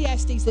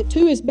Ecclesiastes that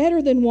 2 is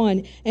better than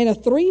 1, and a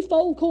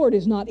threefold cord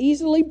is not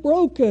easily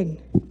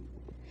broken.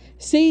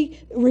 See,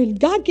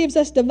 God gives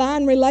us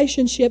divine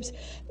relationships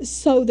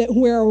so that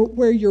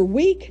where you're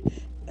weak,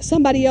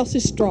 somebody else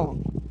is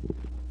strong.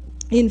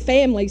 In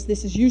families,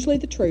 this is usually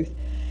the truth.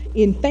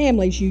 In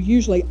families, you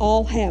usually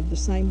all have the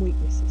same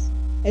weaknesses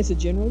as a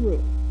general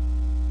rule.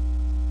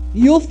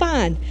 You'll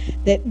find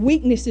that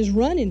weaknesses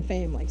run in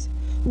families.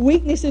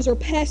 Weaknesses are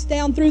passed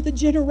down through the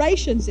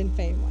generations in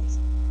families.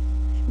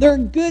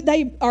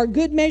 They are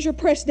good measure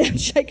pressed down,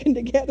 shaken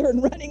together,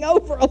 and running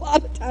over a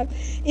lot of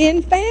times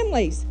in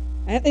families.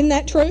 Isn't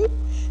that true?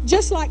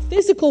 Just like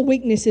physical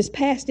weakness is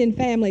passed in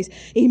families,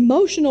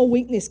 emotional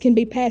weakness can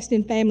be passed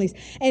in families,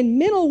 and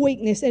mental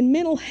weakness and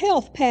mental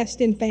health passed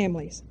in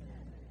families.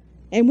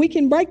 And we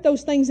can break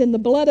those things in the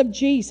blood of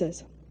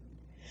Jesus.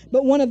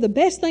 But one of the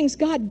best things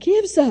God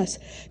gives us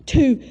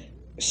to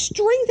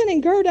strengthen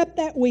and gird up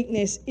that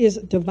weakness is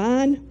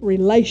divine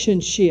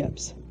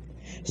relationships.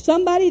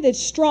 Somebody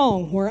that's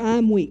strong where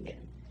I'm weak.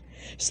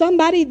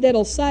 Somebody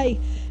that'll say,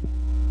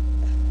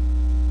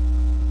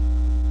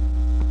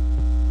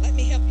 let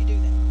me help you do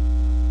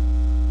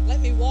that.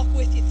 Let me walk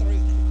with you through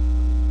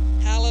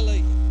that.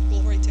 Hallelujah.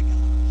 Glory to God.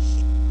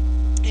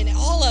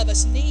 of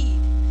us need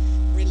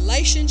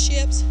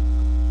relationships,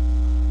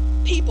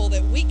 people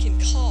that we can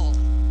call,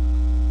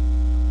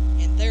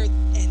 and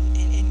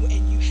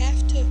you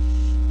have to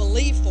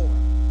believe for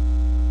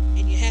them,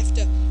 and you have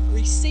to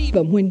receive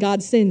them when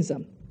God sends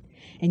them,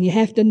 and you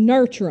have to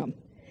nurture them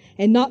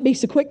and not be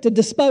so quick to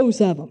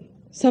dispose of them.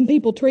 Some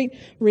people treat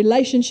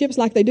relationships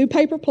like they do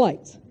paper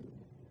plates.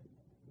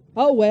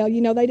 Oh, well,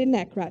 they didn't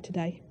act right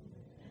today.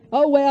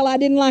 Oh, well, I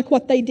didn't like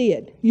what they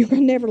did. You're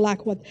going to never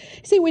like what...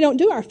 See, we don't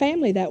do our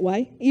family that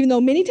way, even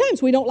though many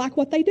times we don't like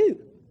what they do.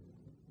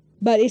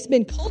 But it's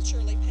been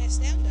culturally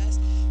passed down to us.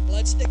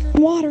 Blood's thicker than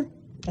water.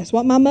 That's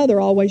what my mother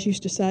always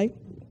used to say.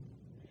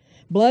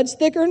 Blood's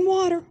thicker than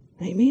water.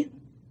 Amen.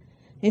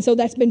 And so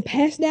that's been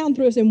passed down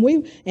through us.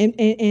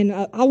 And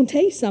I will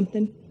tell you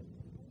something.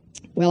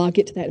 Well, I'll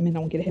get to that in a minute.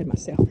 I won't get ahead of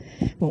myself.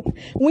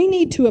 We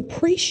need to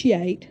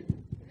appreciate...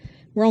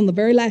 We're on the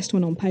very last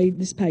one on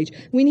this page.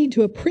 We need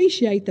to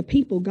appreciate the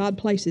people God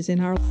places in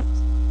our lives.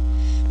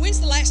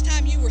 When's the last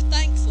time you were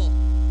thankful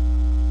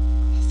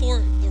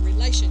for the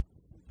relationship?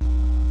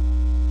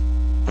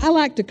 I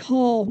like to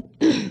call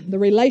the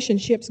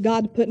relationships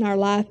God put in our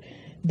life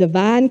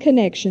divine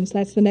connections.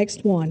 That's the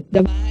next one.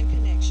 Divine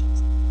connections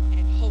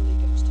and Holy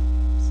Ghost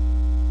hookups.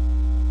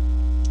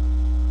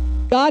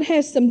 God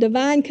has some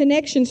divine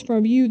connections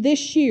from you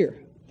this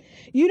year.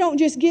 You don't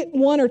just get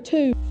one or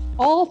two.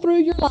 All through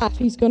your life,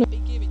 He's going to be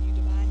giving you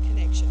divine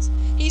connections.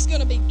 He's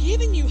going to be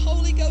giving you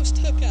Holy Ghost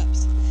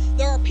hookups.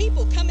 There are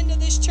people coming to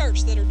this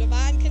church that are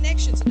divine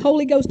connections and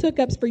Holy Ghost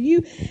hookups for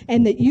you,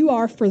 and that you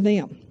are for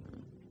them.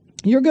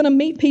 You're going to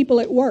meet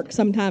people at work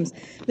sometimes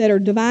that are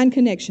divine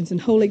connections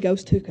and Holy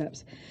Ghost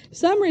hookups.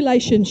 Some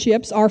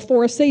relationships are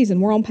for a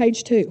season. We're on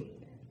page 2.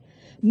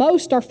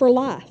 Most are for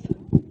life.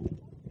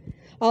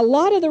 A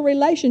lot of the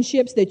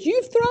relationships that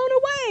you've thrown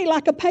away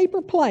like a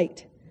paper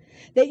plate,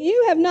 that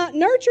you have not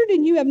nurtured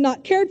and you have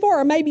not cared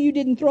for, or maybe you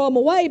didn't throw them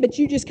away, but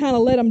you just kind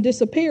of let them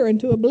disappear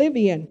into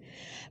oblivion.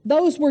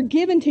 Those were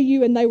given to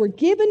you, and they were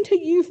given to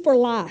you for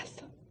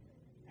life.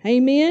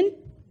 Amen?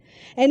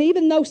 And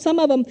even though some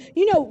of them,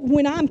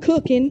 when I'm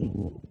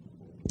cooking,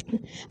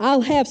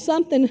 I'll have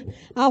some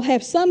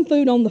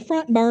food on the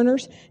front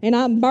burners, and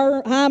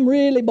I'm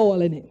really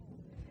boiling it.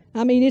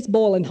 I mean, it's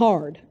boiling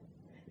hard.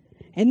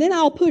 And then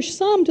I'll push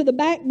some to the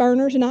back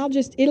burners, and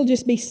it'll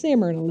just be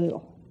simmering a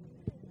little.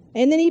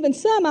 And then even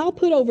some I'll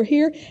put over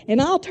here,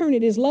 and I'll turn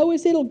it as low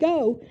as it'll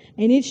go,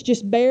 and it's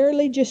just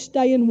barely just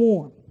staying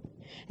warm.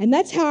 And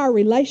that's how our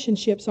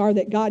relationships are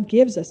that God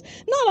gives us.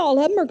 Not all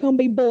of them are going to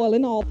be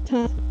boiling all the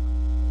time.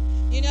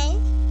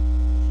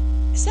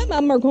 Some of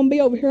them are going to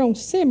be over here on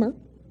simmer,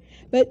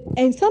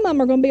 and some of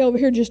them are going to be over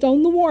here just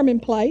on the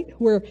warming plate,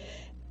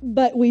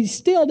 but we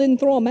still didn't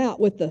throw them out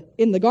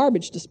in the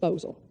garbage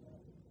disposal.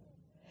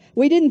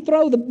 We didn't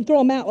throw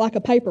them out like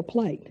a paper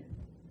plate.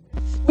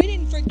 We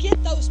didn't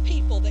forget those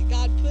people that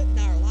God put in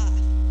our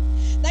life.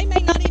 They may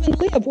not even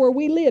live where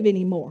we live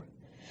anymore.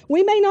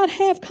 We may not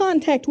have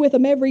contact with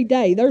them every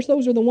day. Those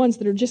are the ones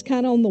that are just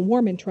kind of on the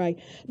warming tray.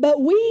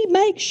 But we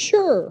make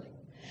sure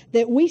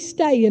that we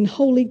stay in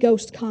Holy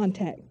Ghost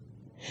contact.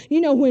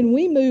 When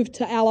we moved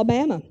to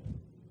Alabama,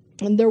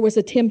 and there was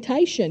a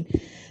temptation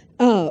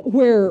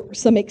where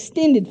some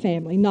extended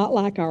family, not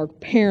like our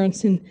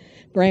parents and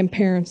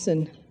grandparents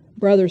and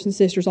brothers and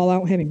sisters, although I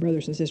don't have any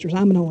brothers and sisters.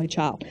 I'm an only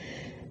child.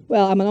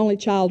 Well, I'm an only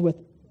child with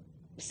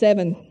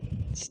 7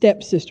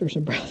 stepsisters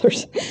and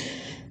brothers,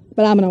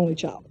 but I'm an only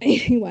child.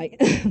 Anyway,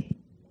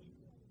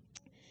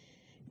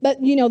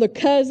 but the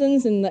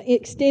cousins and the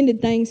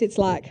extended things, it's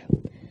like,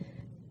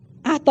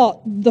 I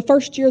thought the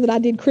first year that I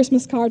did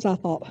Christmas cards, I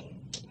thought,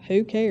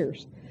 who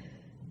cares?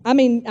 I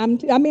mean, I'm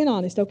being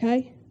honest,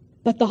 okay?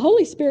 But the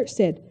Holy Spirit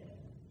said,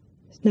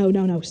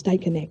 no, stay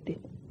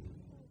connected.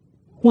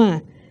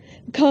 Why?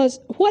 Because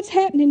what's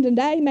happening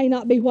today may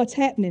not be what's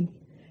happening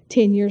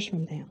 10 years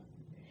from now.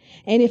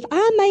 And if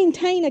I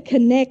maintain a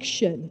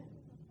connection,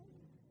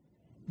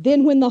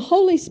 then when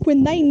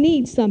they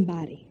need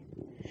somebody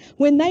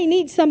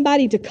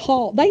to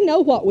call, they know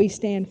what we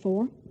stand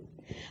for.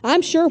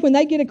 I'm sure when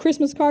they get a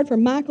Christmas card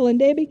from Michael and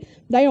Debbie,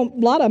 a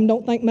lot of them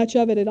don't think much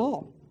of it at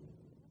all.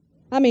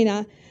 I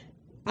mean,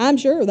 I'm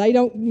sure they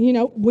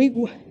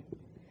don't,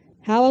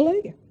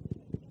 hallelujah.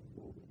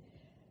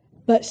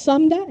 But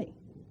someday,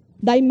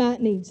 they might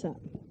need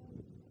something.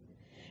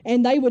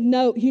 And they would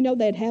know,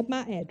 they'd have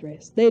my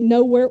address. They'd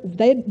know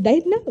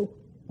they'd know.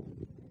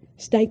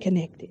 Stay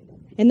connected.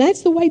 And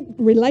that's the way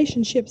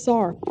relationships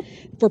are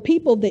for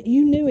people that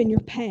you knew in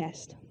your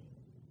past.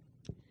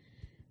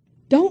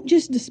 Don't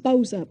just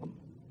dispose of them.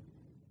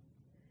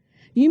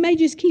 You may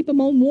just keep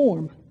them on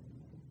warm,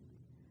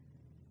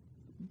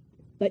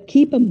 but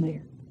keep them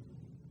there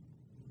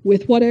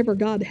with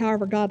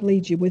however God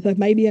leads you, with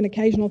maybe an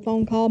occasional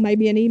phone call,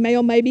 maybe an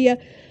email, maybe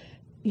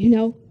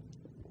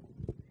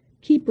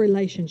keep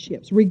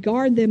relationships.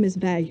 Regard them as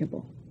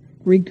valuable.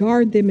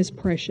 Regard them as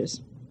precious.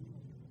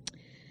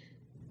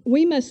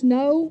 We must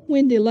know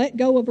when to let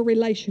go of a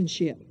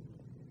relationship.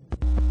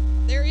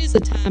 There is a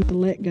time to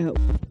let go.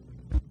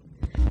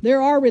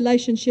 There are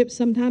relationships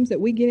sometimes that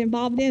we get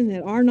involved in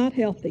that are not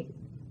healthy.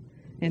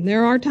 And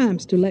there are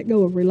times to let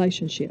go of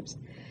relationships.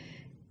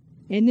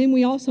 And then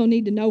we also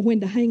need to know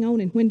when to hang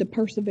on and when to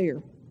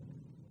persevere.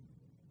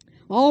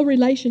 All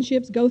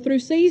relationships go through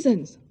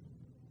seasons.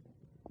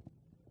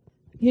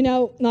 You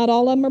know, not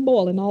all of them are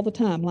boiling all the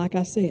time, like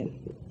I said.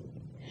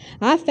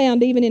 I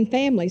found even in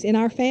families, in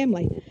our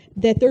family,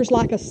 that there's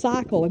like a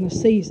cycle and a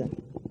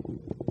season.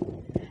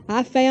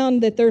 I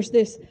found that there's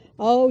this,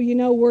 oh, you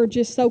know, we're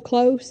just so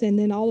close, and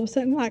then all of a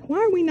sudden, like, why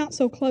are we not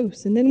so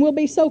close? And then we'll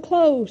be so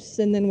close,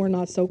 and then we're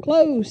not so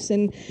close.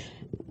 And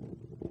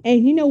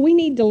you know, we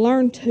need to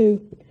learn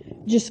to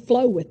just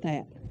flow with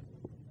that.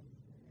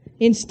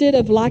 Instead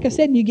of, like I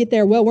said, you get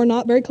there, well, we're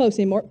not very close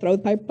anymore, throw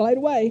the paper plate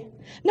away.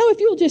 No, if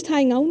you'll just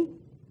hang on,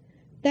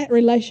 that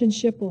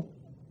relationship will.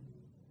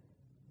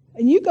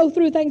 And you go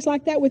through things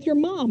like that with your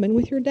mom and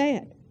with your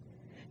dad.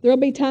 There'll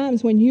be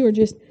times when you are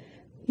just,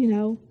 you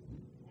know,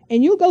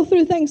 and you'll go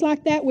through things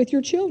like that with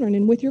your children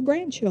and with your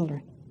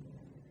grandchildren.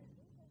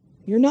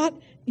 You're not,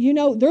 you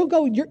know, they'll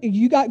go,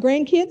 you got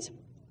grandkids?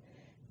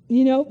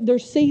 You know,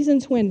 there's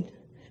seasons when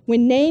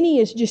nanny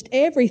is just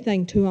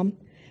everything to them.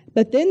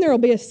 But then there'll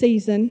be a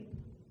season,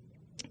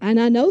 and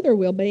I know there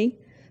will be,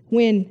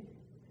 when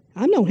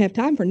I don't have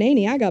time for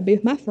nanny. I got to be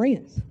with my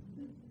friends.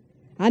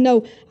 I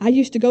know I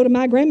used to go to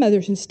my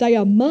grandmother's and stay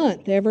a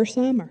month every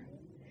summer.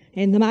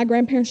 And my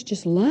grandparents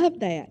just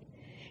loved that.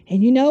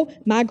 And you know,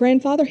 my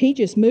grandfather, he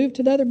just moved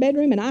to the other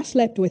bedroom, and I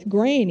slept with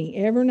Granny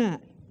every night.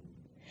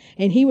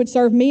 And he would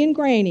serve me and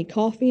Granny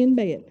coffee in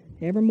bed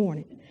every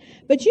morning.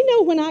 But you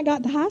know, when I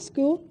got to high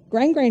school,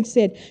 Gran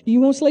said, "You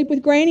want to sleep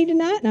with Granny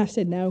tonight?" And I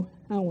said, "No,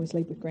 I don't want to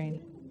sleep with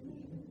Granny."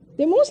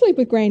 Didn't want to sleep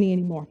with Granny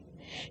anymore.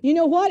 You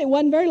know what? It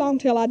wasn't very long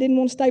till I didn't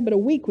want to stay but a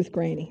week with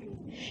Granny.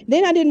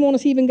 Then I didn't want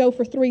to even go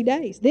for 3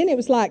 days. Then it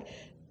was like,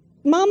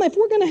 "Mama, if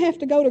we're going to have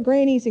to go to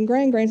Granny's and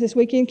Grand's this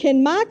weekend,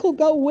 can Michael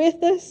go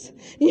with us?"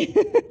 See,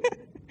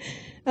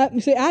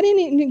 I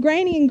didn't,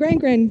 Granny and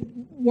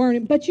Gran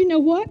weren't, but you know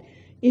what?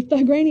 If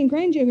the Granny and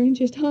grandchildren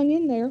just hung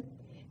in there,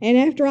 and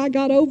after I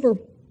got over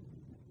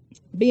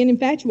being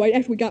infatuated,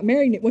 after we got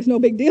married, it was no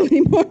big deal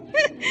anymore.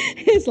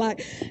 It's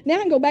like, now I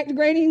can go back to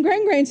Granny and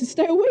Grand's and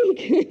stay a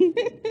week.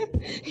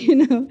 You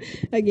know,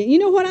 again, you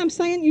know what I'm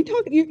saying? You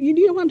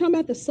know what I'm talking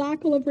about? The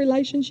cycle of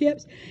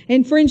relationships,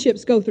 and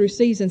friendships go through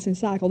seasons and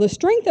cycle. The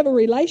strength of a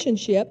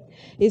relationship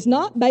is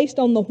not based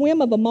on the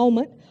whim of a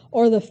moment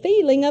or the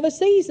feeling of a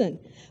season.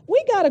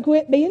 We got to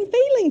quit being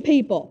feeling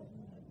people.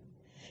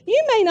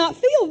 You may not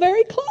feel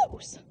very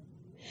close.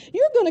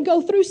 You're going to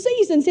go through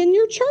seasons in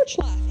your church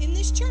life, in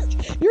this church.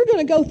 You're going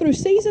to go through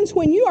seasons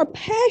when you are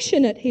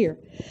passionate here.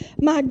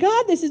 My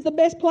God, this is the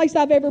best place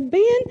I've ever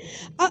been.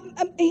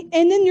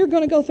 And then you're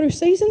going to go through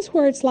seasons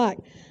where it's like,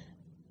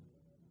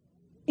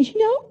 you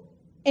know,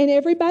 and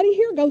everybody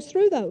here goes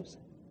through those.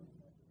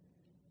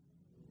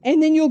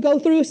 And then you'll go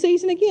through a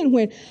season again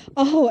when,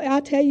 oh,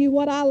 I tell you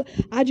what,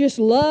 I just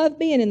love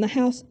being in the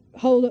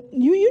household.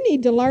 You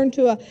need to learn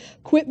to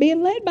quit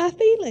being led by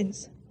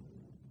feelings.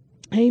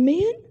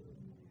 Amen?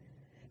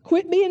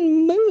 Quit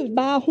being moved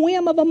by a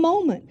whim of a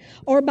moment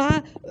or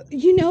by,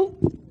 you know,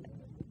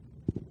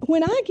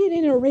 when I get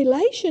in a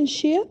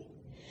relationship,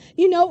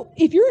 you know,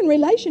 if you're in a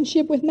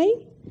relationship with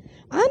me,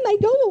 I may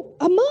go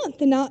a month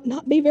and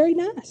not be very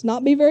nice,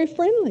 not be very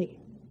friendly.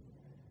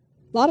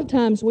 A lot of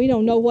times we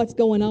don't know what's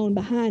going on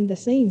behind the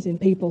scenes in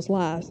people's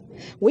lives.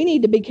 We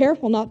need to be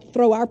careful not to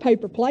throw our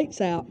paper plates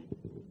out.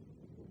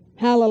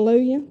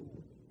 Hallelujah.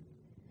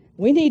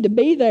 We need to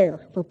be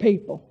there for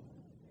people.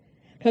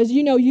 Because,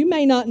 you know, you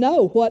may not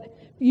know what,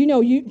 you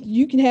know,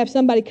 you can have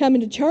somebody come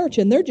into church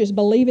and they're just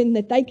believing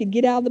that they could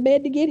get out of the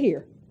bed to get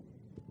here.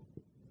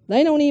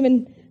 They don't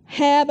even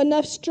have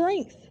enough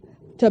strength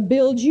to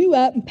build you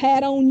up and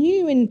pat on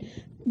you and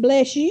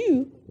bless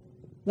you.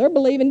 They're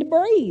believing to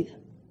breathe.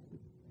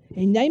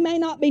 And they may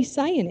not be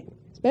saying it,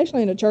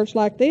 especially in a church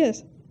like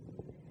this.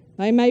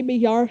 They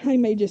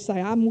may just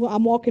say, I'm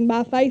walking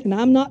by faith and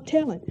I'm not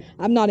telling.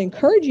 I'm not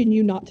encouraging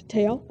you not to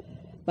tell,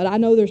 but I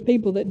know there's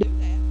people that do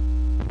that.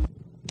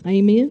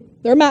 Amen.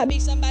 There might be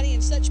somebody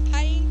in such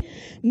pain,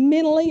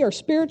 mentally or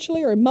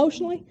spiritually or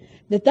emotionally,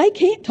 that they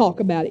can't talk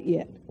about it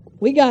yet.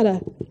 We got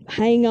to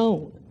hang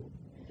on,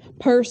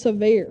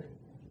 persevere,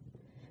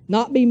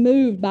 not be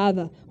moved by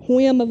the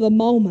whim of the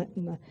moment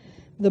and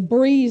the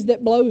breeze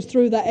that blows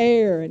through the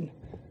air. And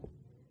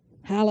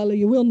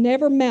hallelujah, we'll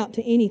never amount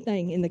to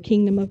anything in the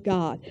kingdom of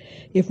God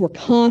if we're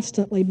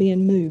constantly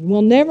being moved.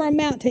 We'll never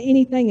amount to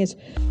anything as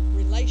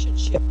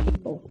relationship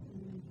people,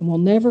 and we'll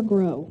never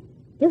grow.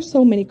 There's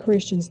so many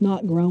Christians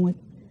not growing.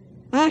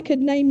 I could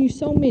name you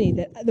so many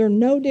that they're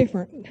no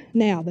different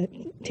now that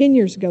 10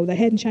 years ago they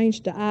hadn't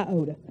changed to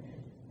iota.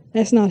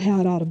 That's not how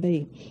it ought to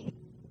be.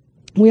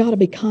 We ought to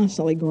be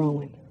constantly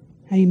growing.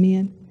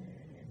 Amen.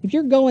 If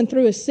you're going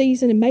through a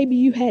season and maybe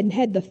you hadn't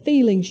had the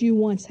feelings you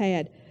once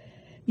had,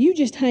 you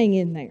just hang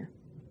in there.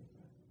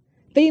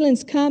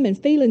 Feelings come and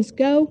feelings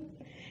go.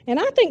 And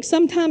I think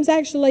sometimes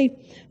actually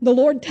the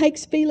Lord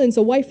takes feelings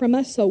away from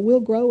us so we'll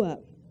grow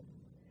up.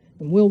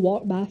 And we'll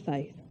walk by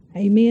faith.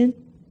 Amen?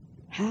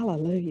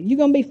 Hallelujah. You're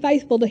going to be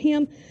faithful to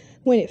Him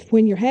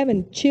when you're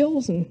having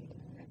chills and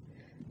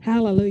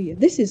Hallelujah.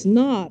 This is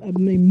not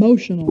an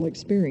emotional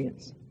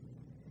experience.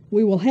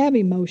 We will have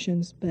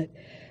emotions, but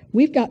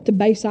we've got to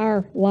base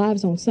our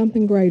lives on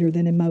something greater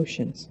than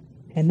emotions,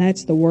 and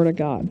that's the Word of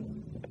God.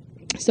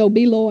 So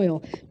be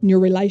loyal in your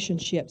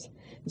relationships.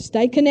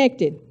 Stay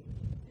connected.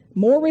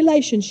 More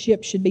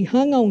relationships should be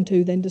hung on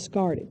to than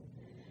discarded.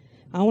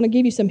 I want to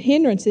give you some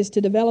hindrances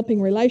to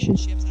developing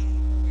relationships. I don't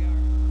know where we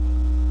are,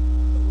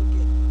 but we'll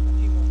get a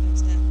few more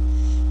things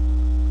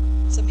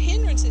down. Some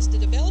hindrances to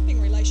developing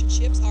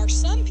relationships are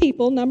some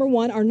people, number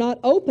one, are not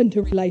open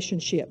to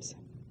relationships.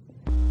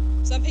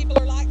 Some people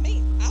are like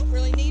me. I don't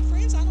really need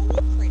friends. I don't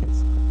want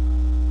friends.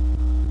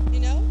 You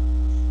know?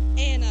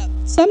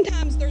 And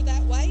sometimes they're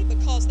that way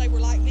because they were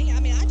like me. I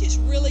mean, I just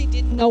really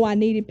didn't know I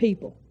needed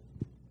people.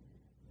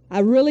 I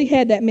really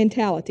had that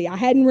mentality. I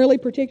hadn't really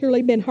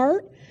particularly been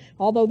hurt,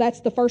 although that's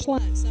the first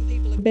line. Some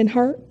people have been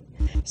hurt.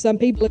 Some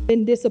people have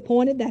been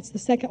disappointed. That's the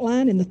second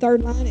line. And the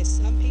third line is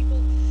some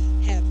people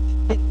have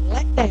been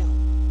let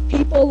down.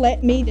 People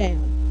let me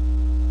down.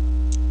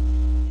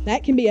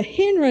 That can be a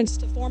hindrance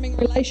to forming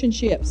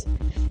relationships.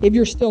 If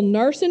you're still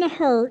nursing a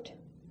hurt,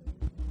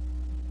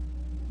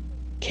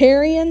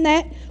 carrying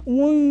that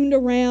wound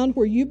around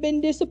where you've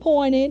been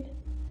disappointed.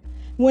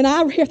 When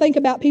I think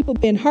about people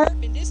being hurt,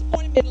 been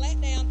disappointed, been let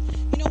down,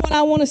 you know what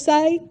I want to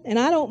say? And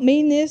I don't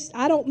mean this,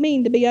 I don't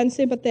mean to be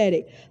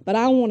unsympathetic, but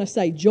I want to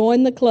say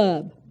join the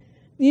club.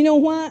 You know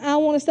why I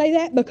want to say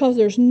that? Because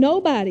there's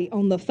nobody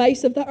on the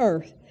face of the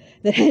earth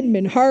that hadn't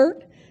been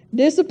hurt,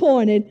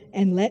 disappointed,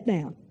 and let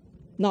down.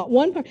 Not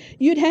one person.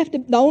 You'd have to,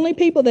 the only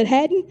people that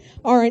hadn't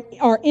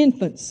are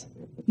infants,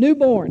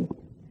 newborn.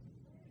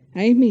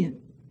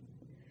 Amen.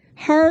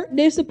 Hurt,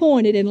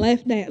 disappointed, and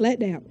let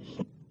down.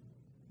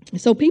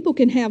 So people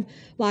can have,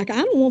 I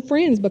don't want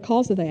friends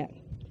because of that.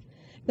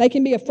 They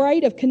can be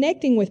afraid of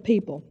connecting with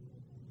people.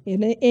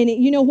 And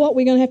you know what?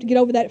 We're going to have to get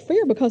over that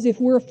fear, because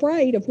if we're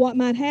afraid of what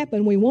might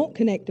happen, we won't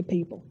connect to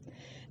people.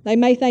 They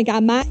may think,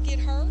 I might get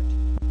hurt.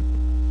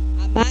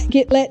 I might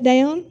get let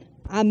down.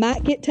 I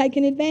might get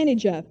taken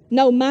advantage of.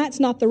 No, might's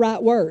not the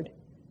right word.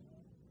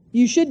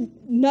 You should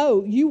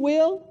know you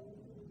will.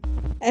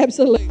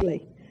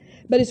 Absolutely.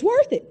 But it's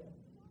worth it.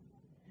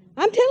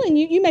 I'm telling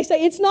you, you may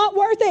say, it's not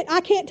worth it.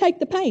 I can't take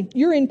the pain.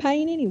 You're in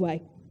pain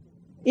anyway.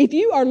 If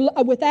you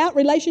are without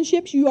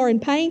relationships, you are in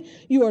pain.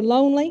 You are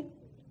lonely.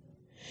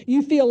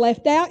 You feel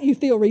left out. You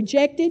feel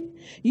rejected.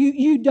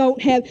 You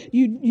don't have,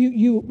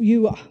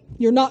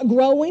 you're not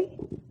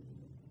growing.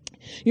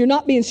 You're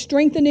not being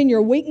strengthened in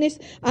your weakness.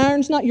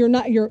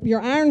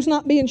 Your iron's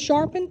not being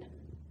sharpened.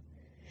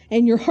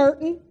 And you're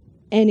hurting.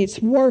 And it's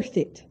worth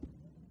it.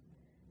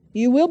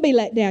 You will be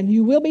let down.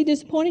 You will be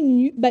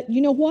disappointed. But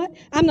you know what?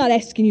 I'm not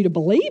asking you to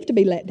believe to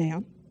be let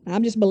down.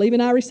 I'm just believing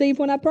I receive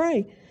when I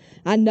pray.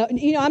 I know,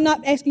 I'm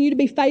not asking you to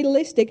be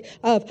fatalistic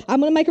of, I'm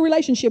going to make a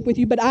relationship with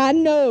you, but I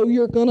know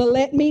you're going to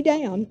let me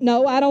down.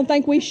 No, I don't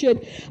think we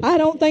should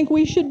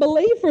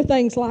believe for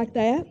things like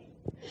that.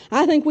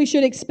 I think we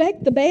should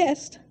expect the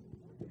best.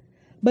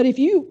 But if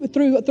you,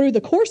 through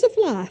the course of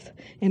life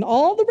and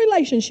all the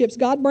relationships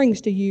God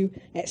brings to you,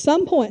 at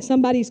some point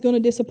somebody's going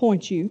to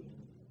disappoint you.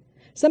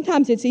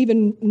 Sometimes it's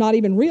not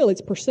even real,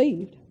 it's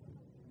perceived.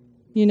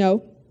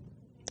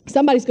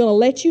 Somebody's going to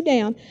let you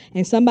down,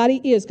 and somebody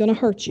is going to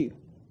hurt you.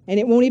 And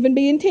it won't even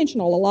be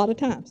intentional a lot of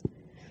times.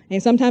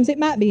 And sometimes it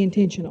might be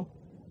intentional.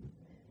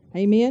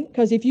 Amen?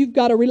 Because if you've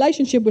got a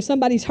relationship with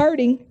somebody's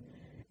hurting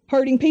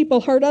people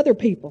hurt other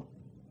people.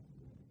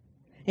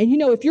 And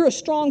if you're a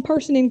strong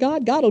person in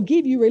God, God will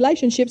give you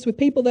relationships with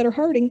people that are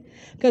hurting,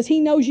 because He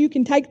knows you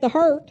can take the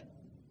hurt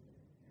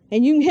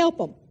and you can help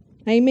them.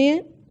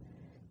 Amen?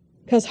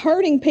 Because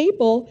hurting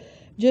people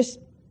just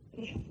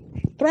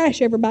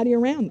thrash everybody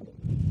around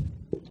them.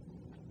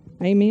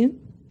 Amen?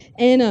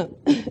 And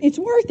it's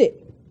worth it.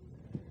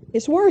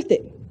 It's worth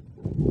it.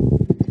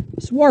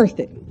 It's worth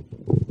it.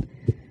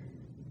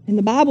 In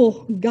the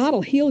Bible, God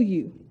will heal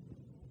you.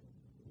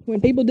 When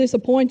people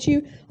disappoint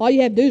you, all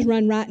you have to do is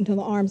run right into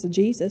the arms of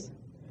Jesus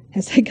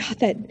and say,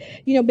 God,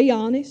 be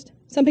honest.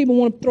 Some people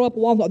want to throw up a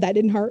wall and go, that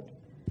didn't hurt.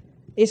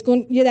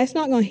 That's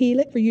not going to heal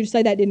it for you to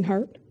say that didn't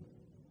hurt.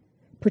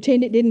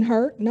 Pretend it didn't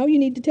hurt. No, you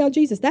need to tell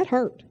Jesus, that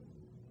hurt.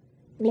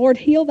 Lord,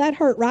 heal that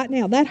hurt right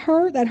now. That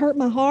hurt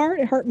my heart.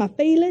 It hurt my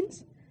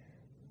feelings.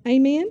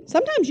 Amen.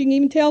 Sometimes you can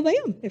even tell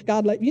them, if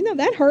God let you know,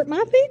 that hurt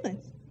my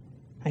feelings.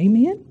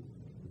 Amen.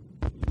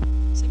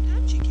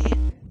 Sometimes you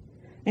can.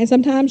 And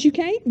sometimes you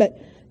can't,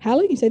 but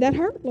hallelujah, you say, that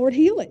hurt. Lord,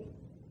 heal it.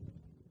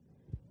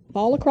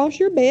 Fall across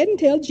your bed and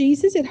tell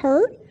Jesus it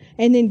hurt,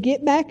 and then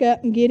get back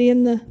up and get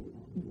in the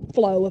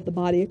flow of the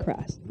body of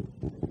Christ.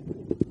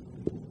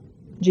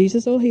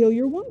 Jesus will heal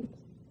your wounds.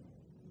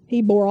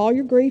 He bore all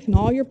your grief and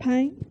all your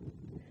pain.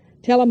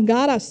 Tell Him,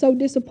 God, I was so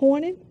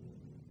disappointed.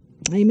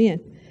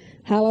 Amen.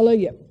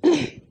 Hallelujah.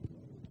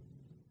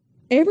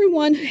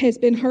 Everyone has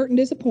been hurt and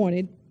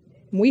disappointed.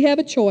 We have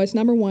a choice,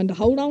 number one, to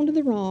hold on to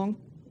the wrong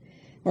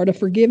or to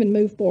forgive and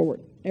move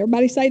forward.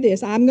 Everybody say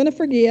this, I'm going to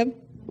forgive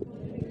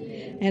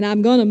and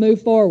I'm going to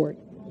move forward.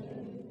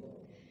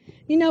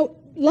 A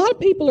lot of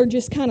people are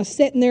just kind of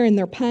sitting there in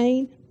their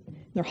pain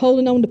They're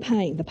holding on to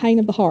pain, the pain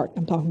of the heart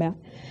I'm talking about.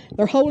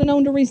 They're holding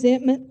on to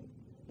resentment.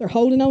 They're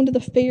holding on to the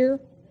fear.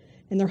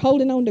 And they're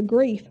holding on to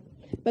grief.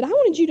 But I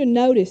wanted you to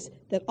notice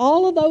that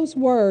all of those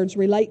words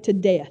relate to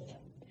death.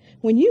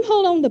 When you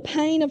hold on to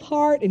pain of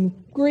heart and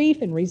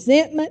grief and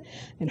resentment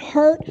and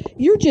hurt,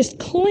 you're just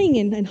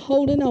clinging and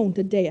holding on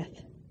to death.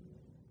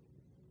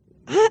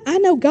 I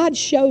know God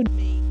showed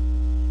me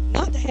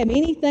not to have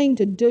anything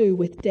to do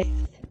with death.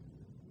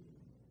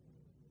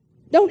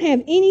 Don't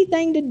have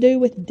anything to do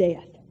with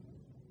death.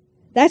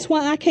 That's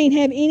why I can't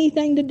have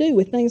anything to do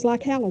with things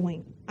like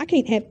Halloween. I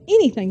can't have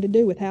anything to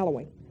do with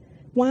Halloween.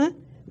 Why?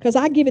 Because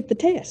I give it the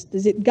test.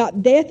 Does it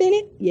got death in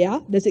it? Yeah.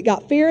 Does it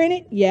got fear in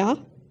it? Yeah.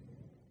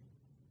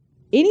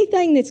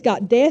 Anything that's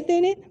got death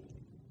in it,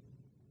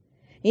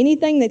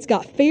 anything that's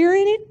got fear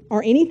in it,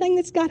 or anything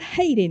that's got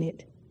hate in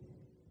it,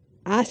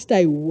 I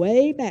stay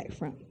way back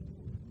from.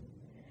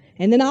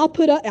 And then I'll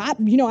put up,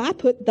 I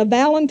put the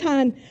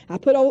Valentine,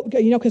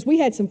 because we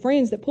had some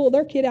friends that pulled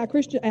their kid out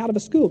of a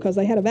school because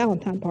they had a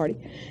Valentine party.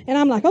 And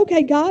I'm like,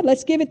 okay, God,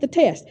 let's give it the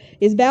test.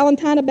 Is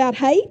Valentine about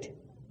hate?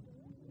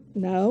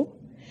 No.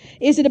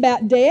 Is it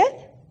about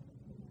death?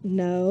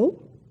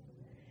 No.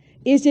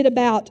 Is it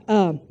about,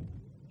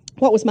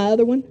 what was my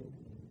other one?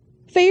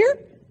 Fear?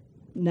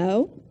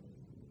 No.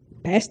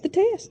 Pass the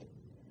test.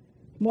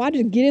 Well, I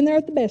just get in there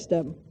with the best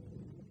of them.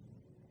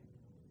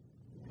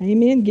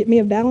 Amen. Get me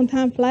a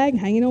Valentine flag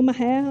hanging on my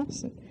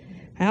house.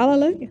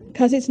 Hallelujah.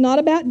 Because it's not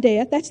about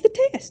death. That's the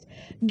test.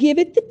 Give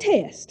it the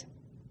test.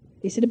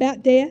 Is it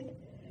about death?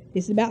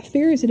 Is it about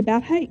fear? Is it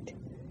about hate?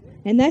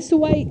 And that's the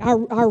way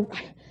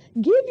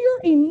give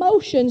your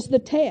emotions the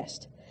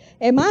test.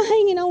 Am I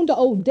hanging on to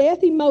old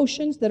death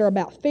emotions that are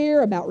about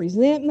fear, about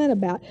resentment,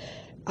 about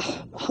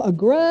a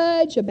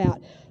grudge,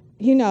 about,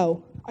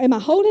 am I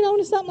holding on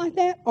to something like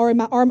that? Or am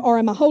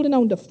I holding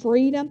on to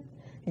freedom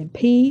and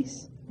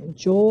peace and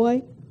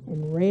joy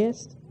and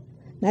rest?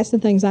 That's the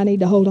things I need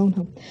to hold on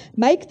to.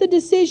 Make the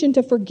decision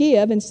to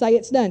forgive and say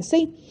it's done.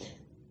 See,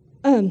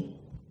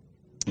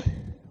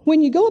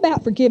 when you go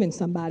about forgiving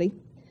somebody,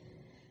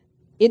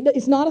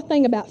 it's not a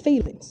thing about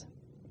feelings.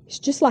 It's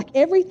just like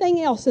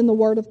everything else in the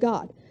Word of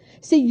God.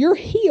 See, you're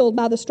healed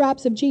by the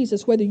stripes of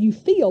Jesus, whether you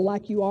feel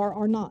like you are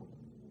or not.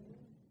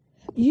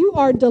 You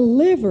are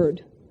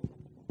delivered,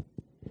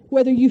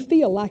 whether you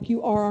feel like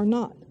you are or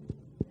not.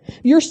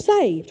 You're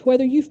saved,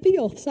 whether you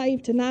feel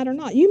saved tonight or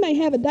not. You may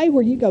have a day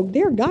where you go,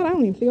 dear God, I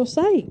don't even feel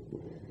saved.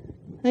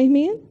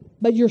 Amen?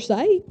 But you're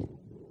saved.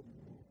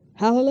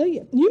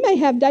 Hallelujah. You may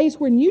have days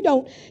when you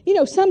don't,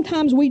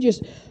 sometimes we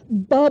just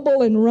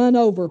bubble and run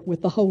over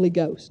with the Holy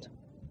Ghost.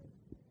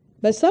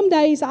 But some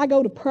days I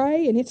go to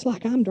pray and it's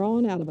like I'm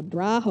drawn out of a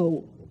dry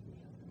hole.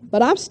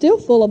 But I'm still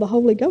full of the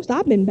Holy Ghost.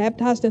 I've been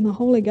baptized in the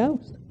Holy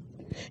Ghost.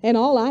 And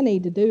all I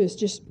need to do is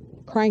just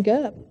crank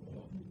up.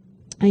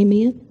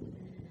 Amen.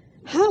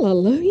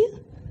 Hallelujah.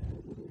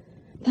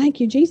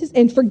 Thank you, Jesus.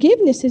 And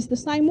forgiveness is the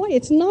same way.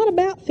 It's not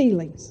about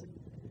feelings.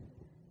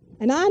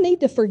 And I need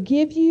to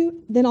forgive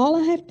you. Then all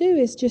I have to do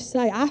is just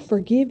say, I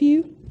forgive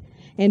you.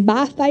 And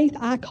by faith,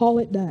 I call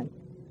it done.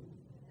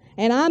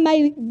 And I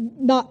may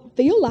not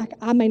feel like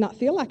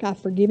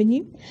I've forgiven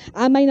you.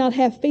 I may not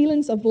have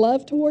feelings of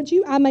love towards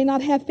you. I may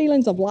not have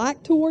feelings of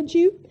like towards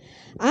you.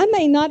 I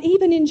may not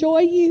even enjoy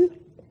you.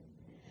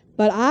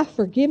 But I've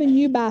forgiven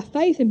you by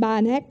faith and by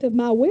an act of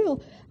my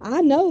will.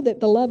 I know that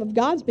the love of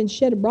God's been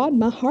shed abroad in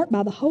my heart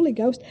by the Holy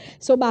Ghost.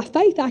 So by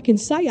faith I can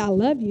say I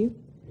love you.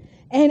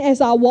 And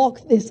as I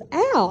walk this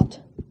out,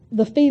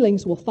 the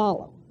feelings will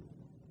follow.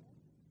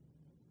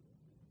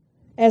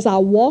 As I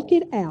walk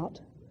it out,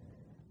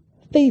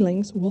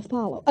 feelings will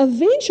follow.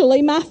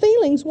 Eventually, my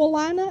feelings will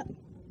line up.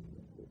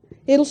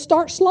 It'll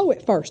start slow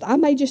at first. I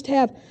may just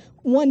have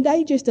one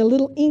day just a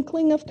little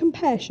inkling of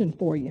compassion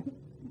for you.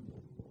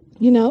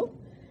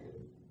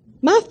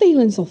 My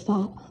feelings will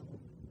follow.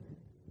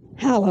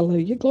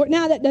 Hallelujah. Glory.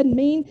 Now, that doesn't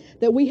mean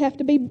that we have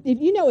to be,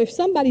 if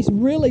somebody's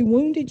really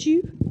wounded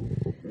you,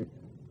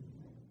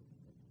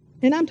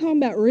 and I'm talking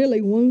about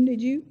really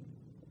wounded you,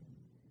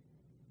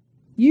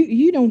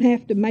 you don't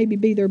have to maybe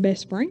be their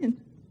best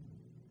friend.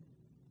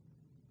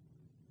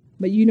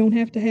 But you don't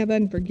have to have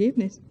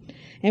unforgiveness.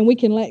 And we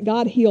can let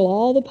God heal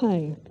all the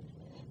pain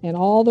and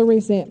all the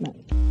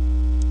resentment.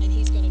 And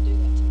He's going to do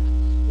that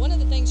tonight. One of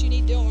the things you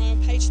need to do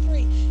on page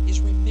 3 is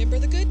remember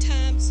the good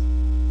times.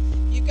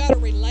 You've got a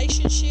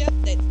relationship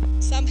that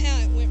somehow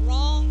it went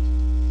wrong,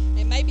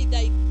 and maybe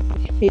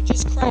it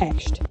just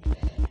crashed.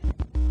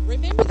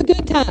 Remember the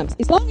good times.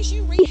 As long as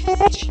you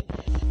rehash,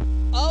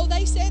 oh,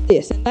 they said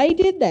this and they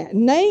did that,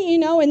 and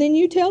and then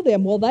you tell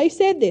them, well, they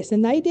said this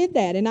and they did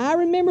that, and I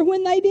remember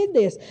when they did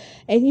this,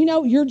 and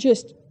you're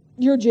just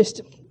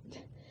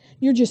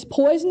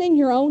poisoning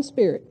your own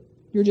spirit.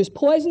 You're just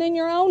poisoning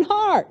your own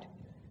heart.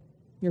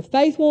 Your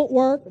faith won't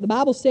work. The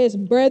Bible says,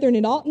 brethren,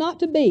 it ought not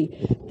to be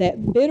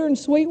that bitter and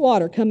sweet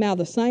water come out of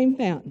the same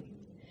fountain.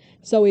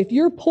 So if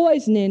you're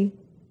poisoning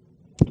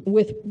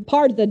with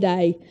part of the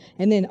day,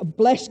 and then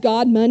bless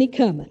God, money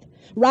cometh.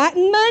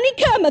 Writing money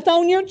cometh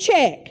on your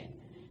check.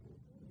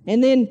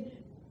 And then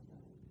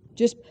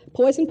Just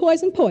poison,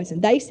 poison,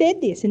 poison. They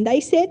said this, and they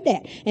said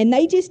that, and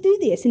they just do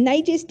this, and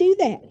they just do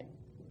that.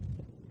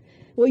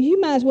 Well, you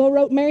might as well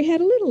wrote Mary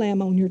Had a Little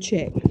Lamb on your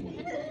check.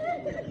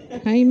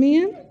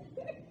 Amen?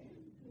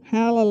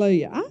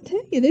 Hallelujah. I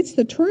tell you, it's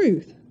the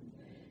truth.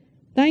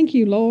 Thank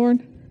you, Lord.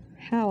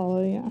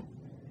 Hallelujah.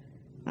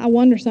 I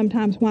wonder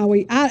sometimes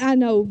why I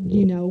know,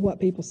 you know,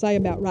 what people say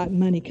about writing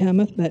money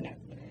cometh, but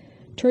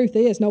truth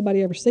is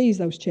nobody ever sees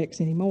those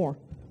checks anymore.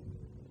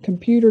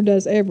 Computer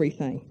does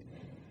everything.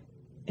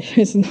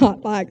 It's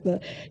not like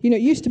it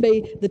used to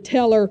be the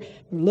teller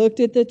looked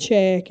at the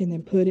check and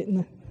then put it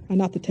in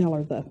not the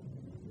teller, the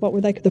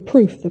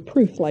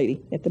proof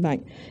lady at the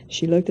bank.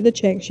 She looked at the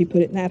check, she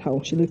put it in that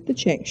hole. She looked at the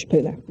check, she put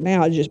it there.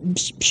 Now it's just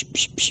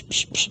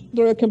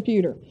through a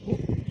computer.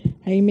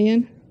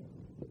 Amen.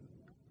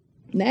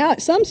 Now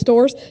at some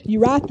stores, you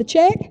write the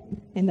check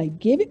and they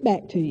give it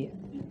back to you.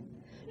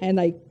 And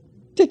they,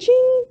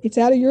 ta-ching, it's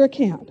out of your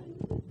account.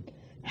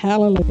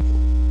 Hallelujah.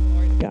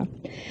 Glory to God.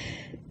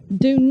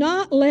 Do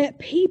not let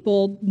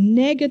people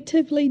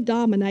negatively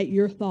dominate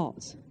your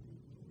thoughts.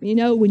 You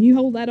know, when you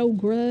hold that old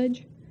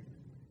grudge,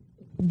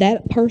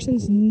 that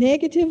person's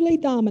negatively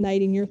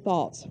dominating your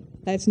thoughts.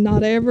 That's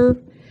not ever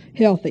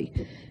healthy.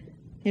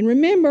 And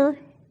remember,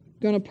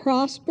 going to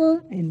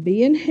prosper and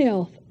be in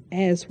health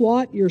as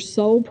what? Your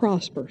soul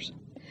prospers.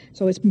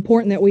 So it's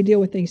important that we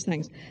deal with these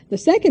things. The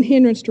second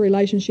hindrance to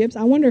relationships,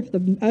 I wonder if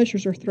the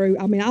ushers are through.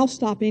 I mean, I'll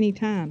stop any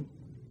time.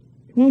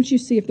 Why don't you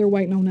see if they're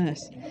waiting on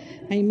us?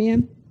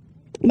 Amen.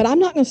 But I'm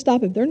not going to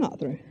stop if they're not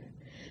through.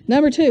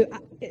 Number two,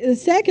 the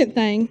second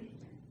thing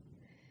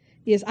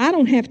is I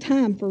don't have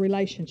time for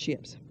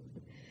relationships.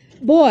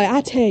 Boy,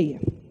 I tell you.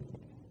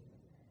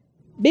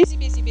 Busy,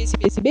 busy, busy,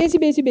 busy, busy,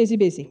 busy, busy,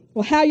 busy.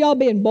 Well, how y'all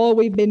been? Boy,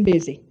 we've been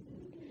busy.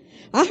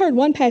 I heard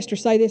one pastor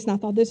say this, and I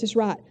thought this is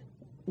right.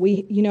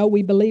 We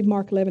believe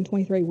Mark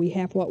 11:23. We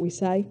have what we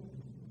say.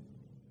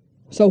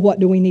 So what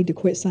do we need to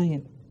quit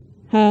saying?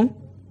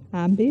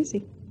 I'm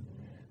busy.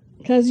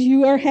 Because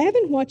you are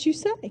having what you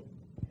say.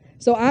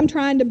 So I'm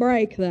trying to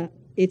break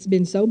it's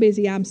been so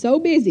busy. I'm so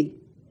busy.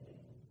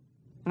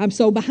 I'm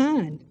so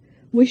behind.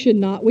 We should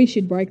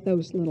break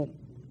those little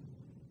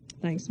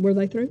things. Were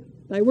they through?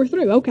 They were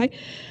through. Okay.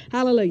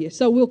 Hallelujah.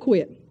 So we'll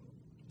quit.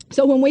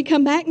 So when we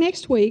come back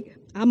next week,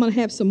 I'm going to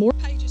have some more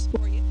pages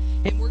for you,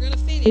 and we're going to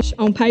finish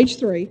on page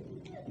 3.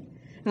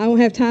 I don't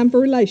have time for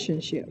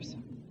relationships.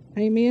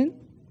 Amen.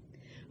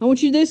 I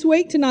want you this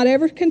week to not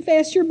ever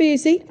confess you're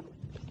busy.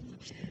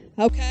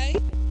 Okay?